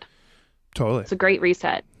needed. Totally. It's a great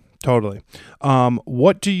reset. Totally.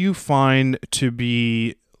 What do you find to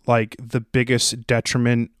be like the biggest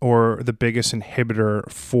detriment or the biggest inhibitor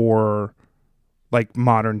for like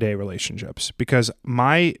modern day relationships? Because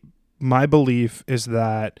my belief is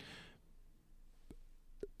that,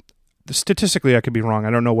 statistically, I could be wrong. I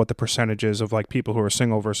don't know what the percentage is of like people who are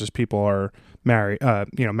single versus people are married,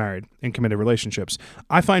 married in committed relationships.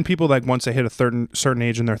 I find people that once they hit a certain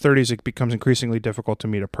age in their 30s, it becomes increasingly difficult to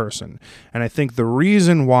meet a person. And I think the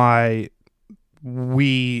reason why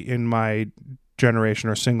we in my generation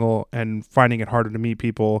are single and finding it harder to meet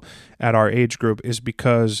people at our age group is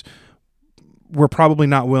because we're probably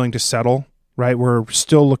not willing to settle. Right, we're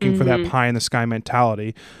still looking for that pie in the sky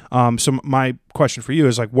mentality. So my question for you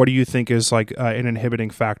is like, what do you think is like an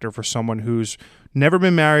inhibiting factor for someone who's never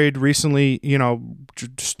been married recently? You know,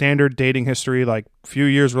 standard dating history, like few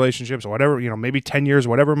years relationships or whatever. You know, maybe 10 years,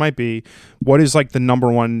 whatever it might be. What is like the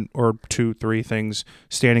number one or two, three things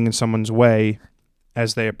standing in someone's way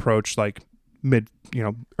as they approach like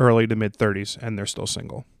early to mid 30s and they're still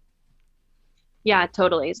single? Yeah,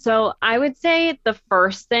 totally. So I would say the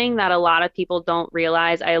first thing that a lot of people don't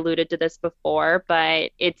realize, I alluded to this before, but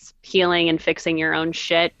it's healing and fixing your own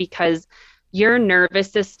shit, because your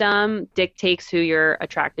nervous system dictates who you're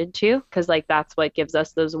attracted to, because like that's what gives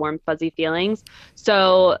us those warm, fuzzy feelings.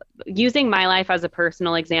 So using my life as a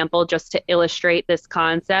personal example, just to illustrate this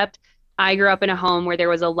concept, I grew up in a home where there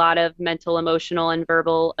was a lot of mental, emotional, and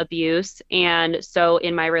verbal abuse. And so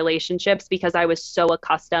in my relationships, because I was so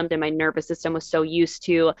accustomed and my nervous system was so used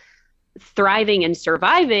to thriving and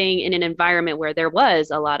surviving in an environment where there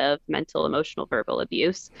was a lot of mental, emotional, verbal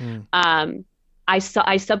abuse, I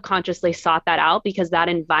subconsciously sought that out because that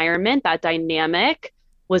environment, that dynamic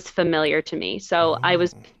was familiar to me. So I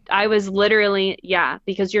was literally,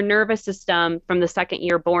 because your nervous system from the second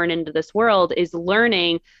you're born into this world is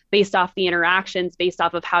learning based off the interactions, based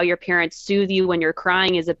off of how your parents soothe you when you're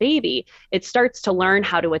crying as a baby. It starts to learn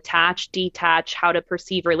how to attach, detach, how to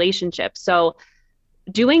perceive relationships. So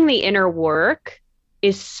doing the inner work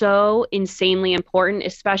is so insanely important,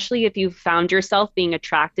 especially if you've found yourself being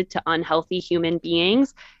attracted to unhealthy human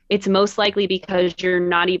beings. it's most likely because you're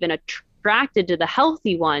not even attracted to the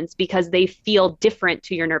healthy ones because they feel different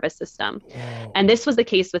to your nervous system. Whoa. And this was the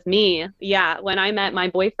case with me. Yeah, when I met my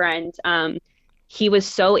boyfriend, he was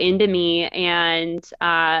so into me, and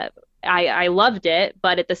I loved it,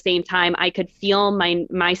 but at the same time, I could feel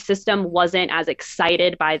my system wasn't as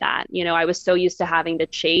excited by that. You know, I was so used to having to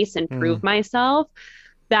chase and prove Mm. myself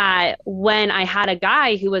that when I had a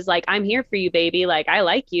guy who was like, "I'm here for you, baby. Like, I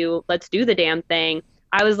like you. Let's do the damn thing."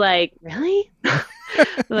 I was like, "Really?"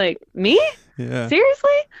 Like, me? Yeah.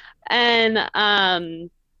 Seriously? And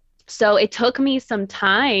so it took me some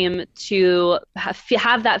time to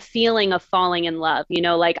have that feeling of falling in love. You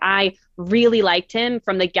know, like I really liked him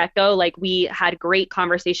from the get-go. Like we had great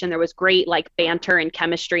conversation. There was great like banter and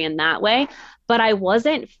chemistry in that way. But I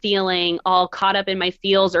wasn't feeling all caught up in my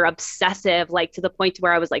feels or obsessive, like to the point to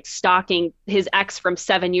where I was like stalking his ex from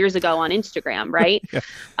 7 years ago on Instagram, right?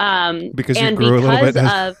 Yeah. Because you And grew a little because bit.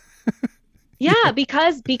 of Yeah. yeah,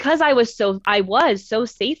 because I was so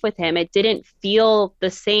safe with him. It didn't feel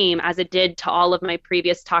the same as it did to all of my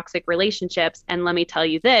previous toxic relationships. And let me tell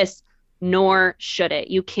you this, nor should it.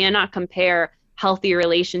 You cannot compare healthy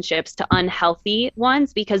relationships to unhealthy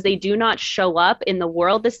ones because they do not show up in the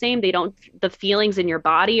world the same. They don't, the feelings in your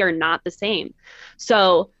body are not the same.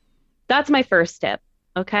 So that's my first tip.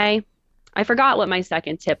 Okay. I forgot what my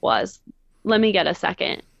second tip was. Let me get a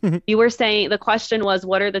second. You were saying the question was,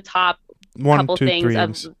 what are the top One, couple two, things three, of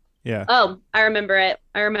and yeah. oh, I remember it.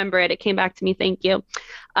 I remember it. It came back to me. Thank you.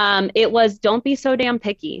 It was don't be so damn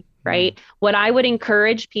picky, Mm. right? What I would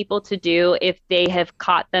encourage people to do if they have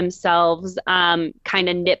caught themselves kind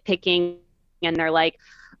of nitpicking and they're like,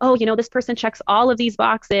 oh, you know, this person checks all of these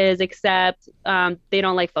boxes except they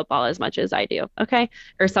don't like football as much as I do. Okay.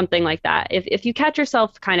 Or something like that. If you catch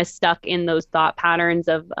yourself kind of stuck in those thought patterns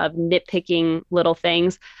of nitpicking little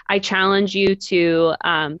things, I challenge you to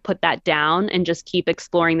put that down and just keep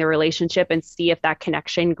exploring the relationship and see if that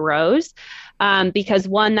connection grows. Because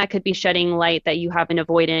one, that could be shedding light that you have an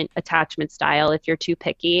avoidant attachment style if you're too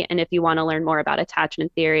picky. And if you want to learn more about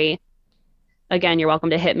attachment theory, again, you're welcome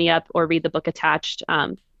to hit me up or read the book Attached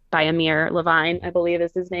by Amir Levine, I believe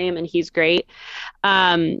is his name, and he's great.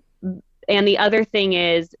 Um, and the other thing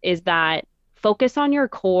is that focus on your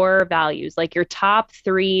core values, like your top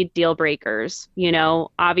three deal breakers. You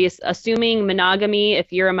know, assuming monogamy,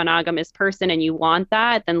 if you're a monogamous person and you want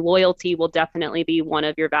that, then loyalty will definitely be one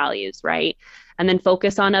of your values, right? And then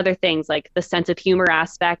focus on other things like the sense of humor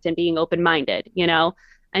aspect and being open-minded, you know,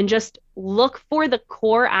 and just look for the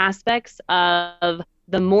core aspects of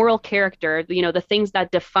the moral character, you know, the things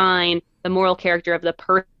that define the moral character of the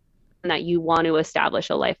person that you want to establish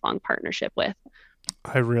a lifelong partnership with.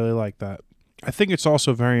 I really like that. I think it's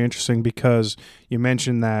also very interesting because you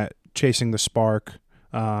mentioned that chasing the spark,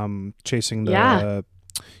 chasing Yeah.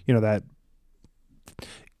 the, that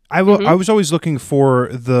I Hmm. was always looking for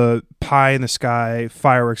the pie in the sky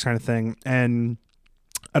fireworks kind of thing, and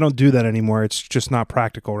I don't do that anymore. It's just not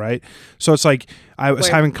practical, right? So it's like I was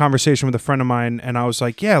Word. having a conversation with a friend of mine, and I was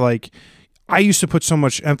like, yeah, like I used to put so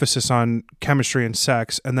much emphasis on chemistry and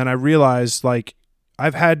sex, and then I realized like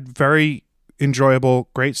I've had very enjoyable,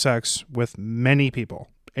 great sex with many people.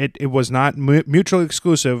 It was not mutually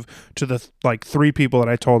exclusive to the like three people that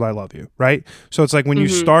I told I love you, right? So it's like when you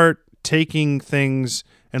Hmm. start taking things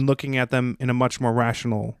and looking at them in a much more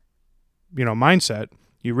rational, mindset,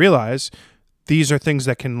 you realize these are things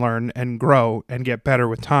that can learn and grow and get better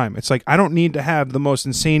with time. It's like I don't need to have the most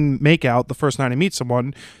insane makeout the first night I meet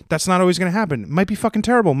someone. That's not always going to happen. It might be fucking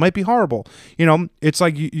terrible. It might be horrible. It's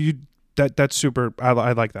like you that's super. I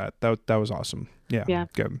like that. That was awesome. Yeah, Yeah.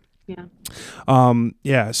 good. Yeah.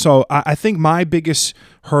 Yeah. So I think my biggest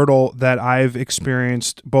hurdle that I've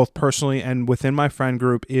experienced both personally and within my friend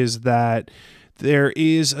group is that there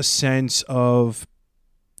is a sense of,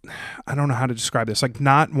 I don't know how to describe this, like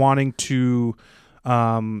not wanting to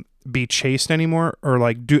be chased anymore, or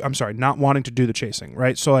like not wanting to do the chasing,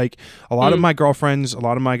 right? So like a lot of Mm. my girlfriends, a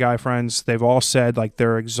lot of my guy friends, they've all said like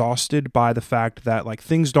they're exhausted by the fact that like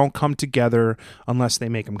things don't come together unless they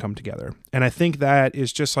make them come together. And I think that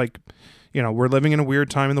is just like, we're living in a weird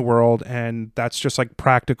time in the world, and that's just like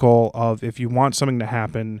practical of if you want something to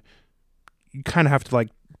happen, you kind of have to like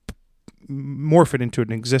morph it into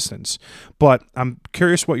an existence. But I'm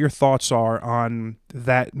curious what your thoughts are on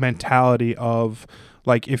that mentality of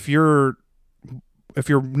like if you're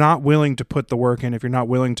not willing to put the work in, if you're not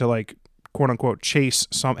willing to like quote unquote chase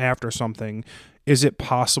after something, is it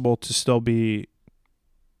possible to still be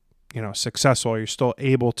successful? You're still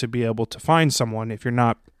able to find someone if you're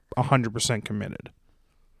not 100% committed?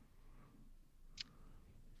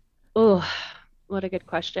 Oh, what a good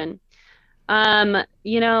question.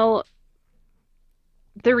 You know,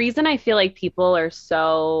 the reason I feel like people are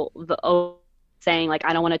saying like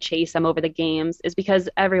I don't want to chase them over the games is because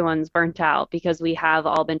everyone's burnt out because we have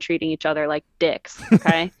all been treating each other like dicks,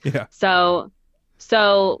 okay? Yeah. So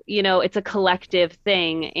it's a collective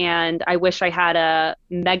thing, and I wish I had a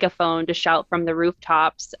megaphone to shout from the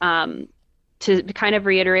rooftops to kind of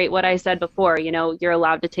reiterate what I said before. You're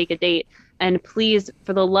allowed to take a date, and please,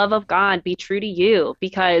 for the love of God, be true to you,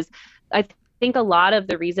 because I think a lot of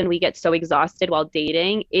the reason we get so exhausted while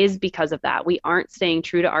dating is because of that. We aren't staying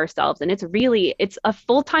true to ourselves, and it's a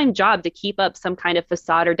full-time job to keep up some kind of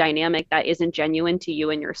facade or dynamic that isn't genuine to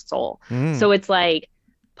you and your soul. Mm. So it's like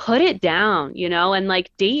put it down, and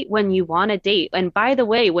like date when you want to date. And by the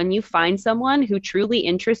way, when you find someone who truly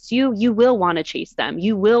interests you, you will want to chase them.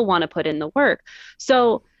 You will want to put in the work.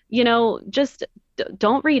 So, just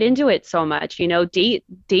don't read into it so much.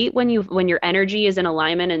 Date when your energy is in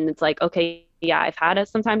alignment and it's like, okay, yeah, I've had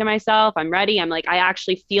some time to myself. I'm ready. I'm like, I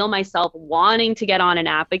actually feel myself wanting to get on an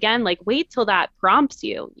app again. Like, wait till that prompts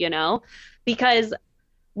you, because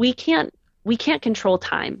we can't we can't control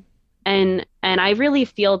time. And I really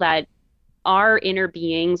feel that our inner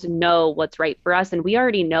beings know what's right for us, and we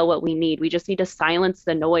already know what we need. We just need to silence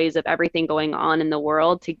the noise of everything going on in the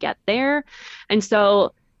world to get there. And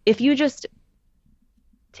so if you just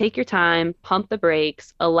take your time, pump the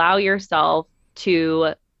brakes, allow yourself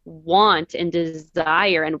to want and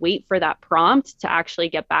desire and wait for that prompt to actually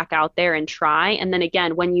get back out there and try. And then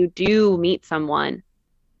again, when you do meet someone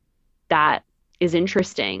that is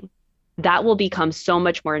interesting, that will become so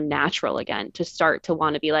much more natural again to start to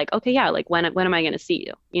want to be like, okay, yeah, like when am I going to see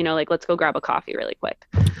you? Like let's go grab a coffee really quick.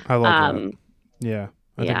 I love that. Um, Yeah,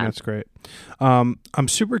 I think yeah. that's great. I'm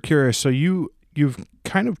super curious. So you've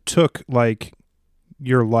kind of took like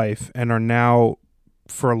your life and are now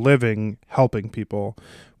for a living helping people,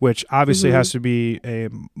 which obviously hmm has to be a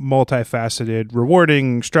multifaceted,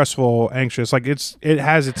 rewarding, stressful, anxious. Like it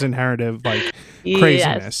has its inherent like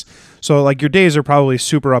craziness. Yes. So like your days are probably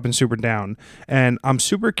super up and super down. And I'm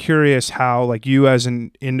super curious how like you as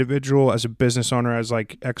an individual, as a business owner, as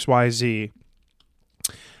like XYZ,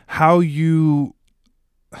 how you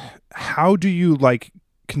how do you like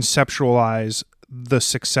conceptualize the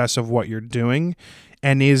success of what you're doing,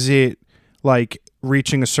 and is it like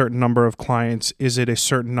reaching a certain number of clients, is it a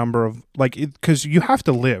certain number of like, because you have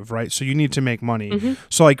to live, right? So you need to make money. hmm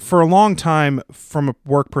So like for a long time, from a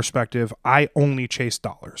work perspective, I only chased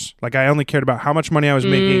dollars. Like I only cared about how much money I was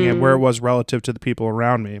making and where it Mm, was relative to the people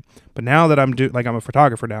around me. But now that I'm a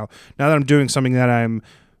photographer now that I'm doing something that I'm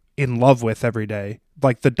in love with every day,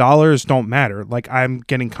 like the dollars don't matter. Like I'm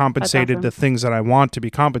getting that's compensated the awesome. things that I want to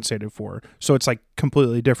be compensated for. So it's like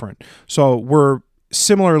completely different. So we're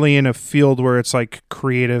similarly in a field where it's like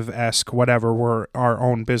creative-esque, whatever, we're our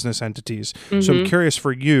own business entities. So I'm hmm curious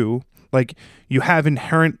for you, like you have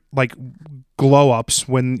inherent like glow ups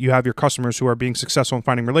when you have your customers who are being successful in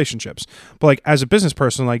finding relationships, but like as a business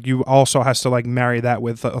person, like you also has to like marry that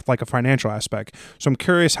with like a financial aspect. So I'm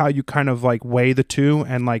curious how you kind of like weigh the two,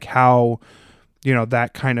 and like how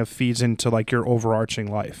that kind of feeds into like your overarching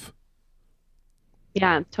life.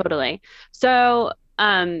 Yeah, totally. So,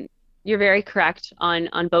 you're very correct on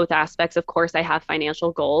both aspects. Of course, I have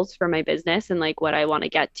financial goals for my business and like what I want to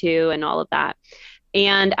get to and all of that.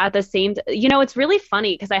 And at the same, it's really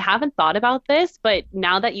funny because I haven't thought about this, but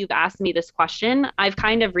now that you've asked me this question, I've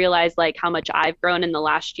kind of realized like how much I've grown in the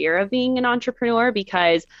last year of being an entrepreneur,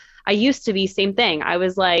 because I used to be same thing. I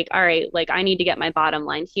was like, all right, like I need to get my bottom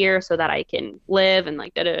line here so that I can live and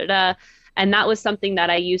like da da da da. And that was something that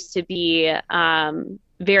I used to be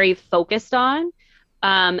very focused on.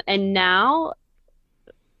 And now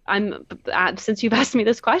since you've asked me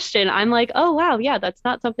this question, I'm like, oh, wow, yeah, that's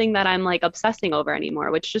not something that I'm like obsessing over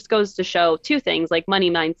anymore, which just goes to show two things, like money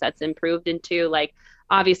mindset's improved, and two, like,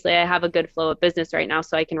 obviously I have a good flow of business right now,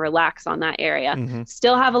 so I can relax on that area. Mm-hmm.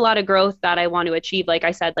 Still have a lot of growth that I want to achieve. Like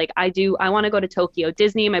I said, like I want to go to Tokyo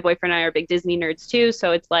Disney. My boyfriend and I are big Disney nerds too.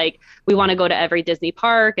 So it's like we want to go to every Disney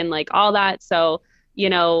park and like all that. So,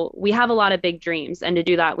 we have a lot of big dreams, and to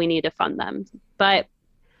do that, we need to fund them. But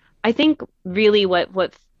I think really what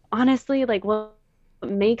honestly like what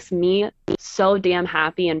makes me so damn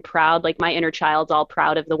happy and proud, like my inner child's all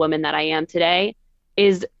proud of the woman that I am today,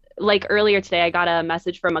 is like earlier today I got a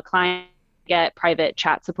message from a client get private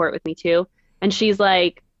chat support with me too. And she's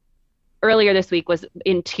like earlier this week was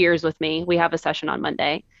in tears with me. We have a session on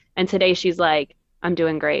Monday. And today she's like, I'm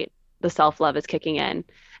doing great. The self-love is kicking in.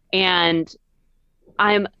 And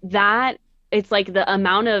I'm that it's like the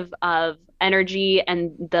amount of energy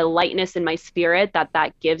and the lightness in my spirit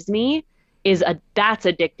that gives me that's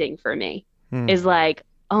addicting for me. Hmm. Is like,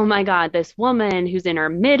 oh my God, this woman who's in her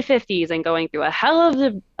mid 50s and going through a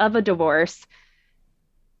hell of a divorce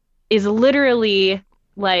is literally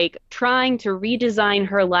like trying to redesign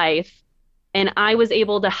her life. And I was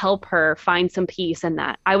able to help her find some peace in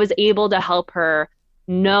that. I was able to help her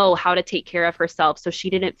know how to take care of herself so she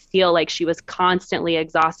didn't feel like she was constantly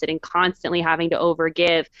exhausted and constantly having to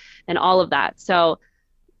overgive and all of that. So,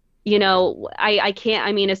 I can't,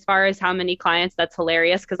 I mean, as far as how many clients, that's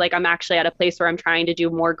hilarious because like I'm actually at a place where I'm trying to do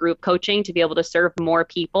more group coaching to be able to serve more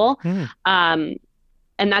people. Um,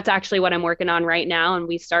 and that's actually what I'm working on right now. And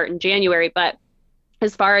we start in January. But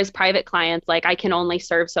as far as private clients, like I can only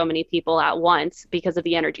serve so many people at once because of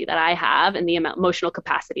the energy that I have and the emotional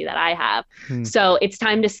capacity that I have. So it's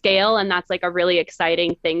time to scale. And that's like a really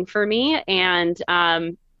exciting thing for me. And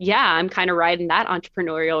yeah, I'm kind of riding that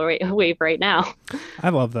entrepreneurial wave right now. I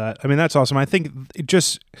love that. I mean, that's awesome. I think it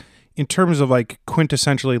just in terms of like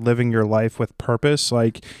quintessentially living your life with purpose,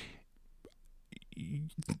 like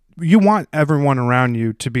you want everyone around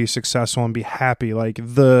you to be successful and be happy. I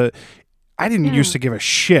didn't used to give a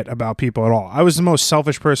shit about people at all. I was the most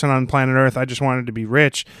selfish person on planet Earth. I just wanted to be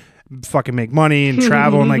rich, fucking make money and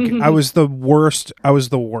travel. And like, I was the worst.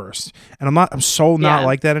 And I'm so not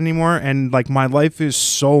like that anymore. And like, my life is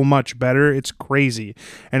so much better. It's crazy.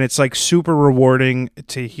 And it's like super rewarding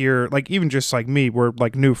to hear, like, even just like me, we're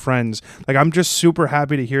like new friends. Like, I'm just super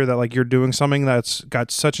happy to hear that like you're doing something that's got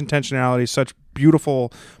such intentionality, such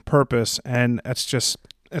beautiful purpose. And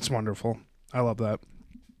it's wonderful. I love that.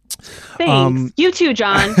 Thanks. You too,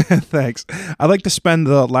 John. Thanks. I like to spend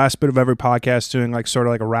the last bit of every podcast doing like sort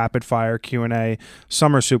of like a rapid fire Q&A.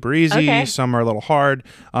 Some are super easy, some are a little hard.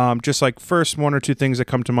 Just like first one or two things that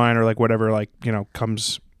come to mind or like whatever like,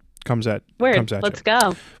 comes at Let's you.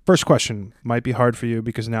 go. First question might be hard for you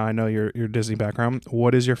because now I know your Disney background.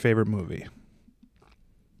 What is your favorite movie?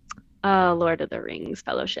 Lord of the Rings,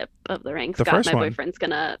 Fellowship of the Ring. The Scott, first my one. boyfriend's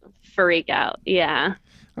gonna freak out. Yeah.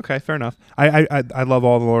 Okay, fair enough. I love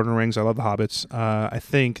all the Lord of the Rings. I love the Hobbits. I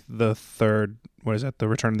think the third, what is it? The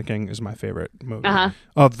Return of the King is my favorite movie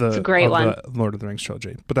of the It's a great one. the Lord of the Rings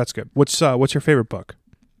trilogy. But that's good. What's your favorite book?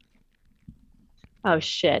 Oh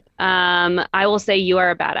shit. I will say You Are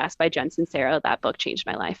a Badass by Jen Sincero. That book changed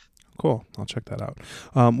my life. Cool. I'll check that out.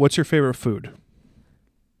 What's your favorite food?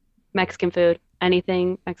 Mexican food.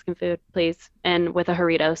 Anything Mexican food, please. And with a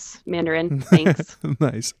Doritos Mandarin. Thanks.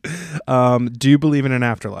 Nice. Do you believe in an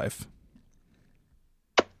afterlife?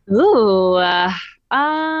 Ooh.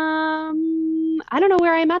 I don't know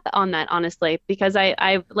where I'm at on that, honestly, because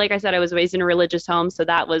I like I said, I was raised in a religious home, so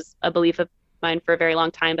that was a belief of mine for a very long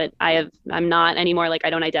time, but I'm not anymore. Like I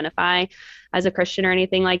don't identify as a Christian or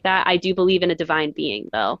anything like that. I do believe in a divine being,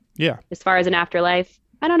 though. Yeah. As far as an afterlife,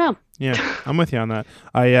 I don't know. Yeah, I'm with you on that.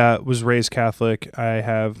 I was raised Catholic. I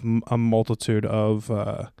have a multitude of,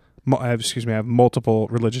 I have multiple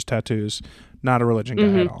religious tattoos. Not a religion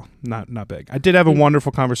guy at all. Not big. I did have a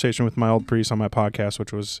wonderful conversation with my old priest on my podcast,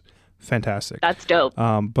 which was fantastic. That's dope.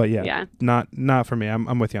 But yeah. Not for me.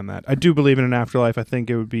 I'm with you on that. I do believe in an afterlife. I think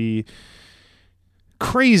it would be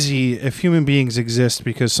crazy if human beings exist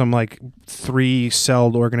because some like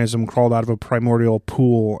 3-celled organism crawled out of a primordial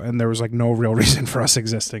pool and there was like no real reason for us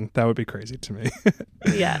existing. That would be crazy to me.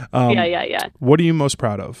 Yeah. Yeah. What are you most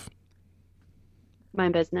proud of? My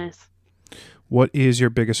business. What is your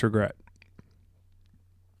biggest regret?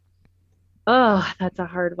 Oh, that's a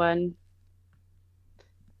hard one.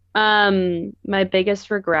 My biggest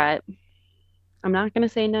regret. I'm not gonna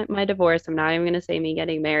say my divorce. I'm not even gonna say me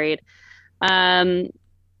getting married. I'm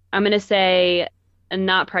going to say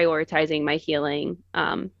not prioritizing my healing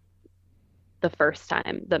the first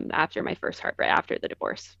time, after my first heartbreak, after the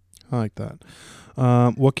divorce. I like that.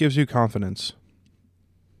 What gives you confidence?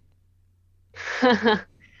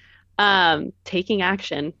 Taking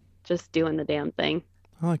action, just doing the damn thing.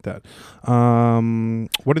 I like that.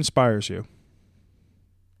 What inspires you?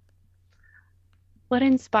 What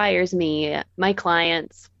inspires me? My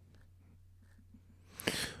clients.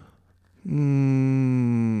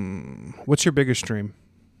 What's your biggest dream?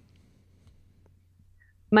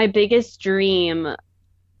 My biggest dream.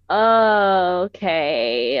 Oh,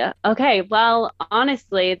 okay. Okay. Well,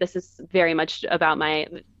 honestly, this is very much about my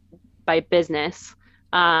business.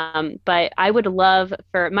 But I would love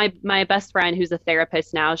for my best friend, who's a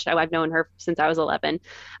therapist now. I've known her since I was 11.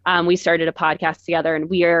 We started a podcast together, and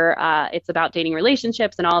it's about dating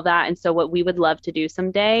relationships and all of that. And so, what we would love to do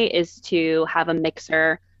someday is to have a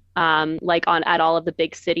mixer. Like at all of the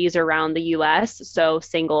big cities around the US. So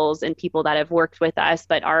singles and people that have worked with us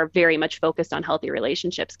but are very much focused on healthy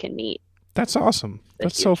relationships can meet. That's awesome.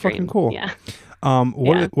 That's so fucking cool. Yeah.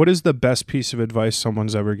 What is the best piece of advice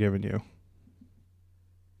someone's ever given you?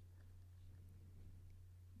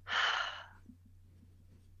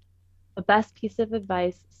 best piece of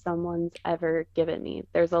advice someone's ever given me.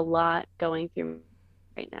 There's a lot going through me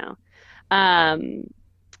right now. Um,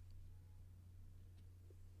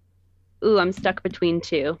 I'm stuck between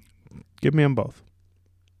two. Give me them both.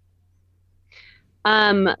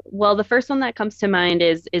 Well, the first one that comes to mind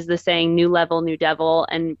is the saying "new level, new devil,"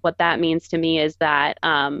 and what that means to me is that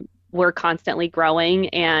we're constantly growing,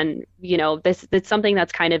 and this it's something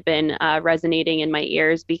that's kind of been resonating in my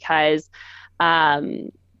ears because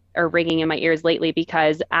or ringing in my ears lately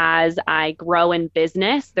because as I grow in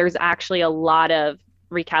business, there's actually a lot of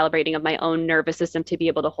recalibrating of my own nervous system to be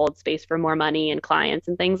able to hold space for more money and clients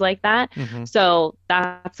and things like that. Mm-hmm. So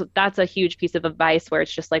that's a huge piece of advice where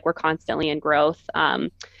it's just like we're constantly in growth.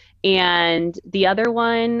 And the other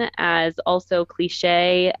one, as also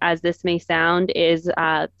cliche as this may sound, is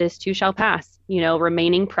this too shall pass,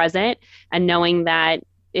 remaining present and knowing that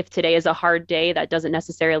if today is a hard day, that doesn't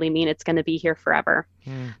necessarily mean it's going to be here forever.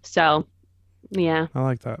 So, yeah. I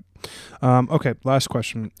like that. Okay, last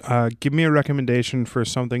question. Give me a recommendation for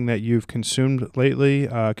something that you've consumed lately.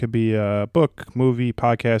 Could be a book, movie,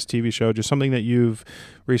 podcast, TV show, just something that you've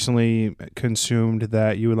recently consumed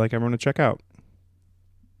that you would like everyone to check out.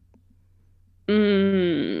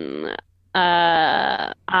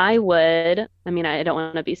 I would. I mean, I don't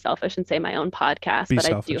want to be selfish and say my own podcast, but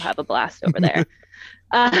I do have a blast over there.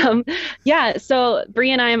 Yeah, so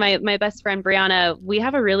Bree and I, my best friend Brianna,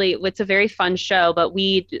 it's a very fun show, but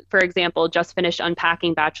we, for example, just finished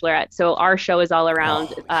unpacking Bachelorette. So our show is all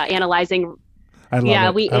around analyzing. I love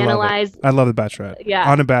it. We analyze. I love the Bachelorette. Yeah.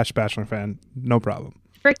 Unabashed Bachelor fan. No problem.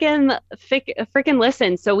 Freaking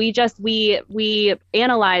listen. So we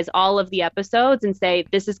analyze all of the episodes and say,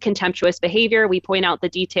 this is contemptuous behavior. We point out the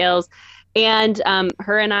details. And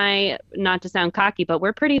her and I, not to sound cocky, but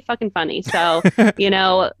we're pretty fucking funny. So,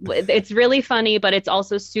 it's really funny, but it's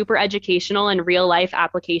also super educational and real life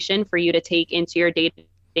application for you to take into your dating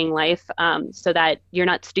life so that you're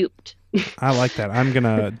not stooped. I like that. I'm going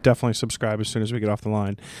to definitely subscribe as soon as we get off the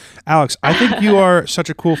line. Alex, I think you are such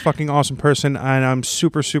a cool, fucking awesome person, and I'm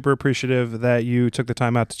super, super appreciative that you took the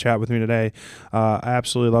time out to chat with me today. I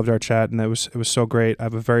absolutely loved our chat, and it was so great. I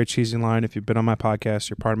have a very cheesy line. If you've been on my podcast,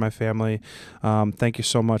 you're part of my family. Thank you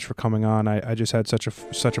so much for coming on. I just had such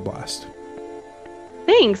a blast.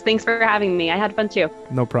 Thanks for having me. I had fun too.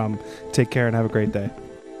 No problem. Take care and have a great day.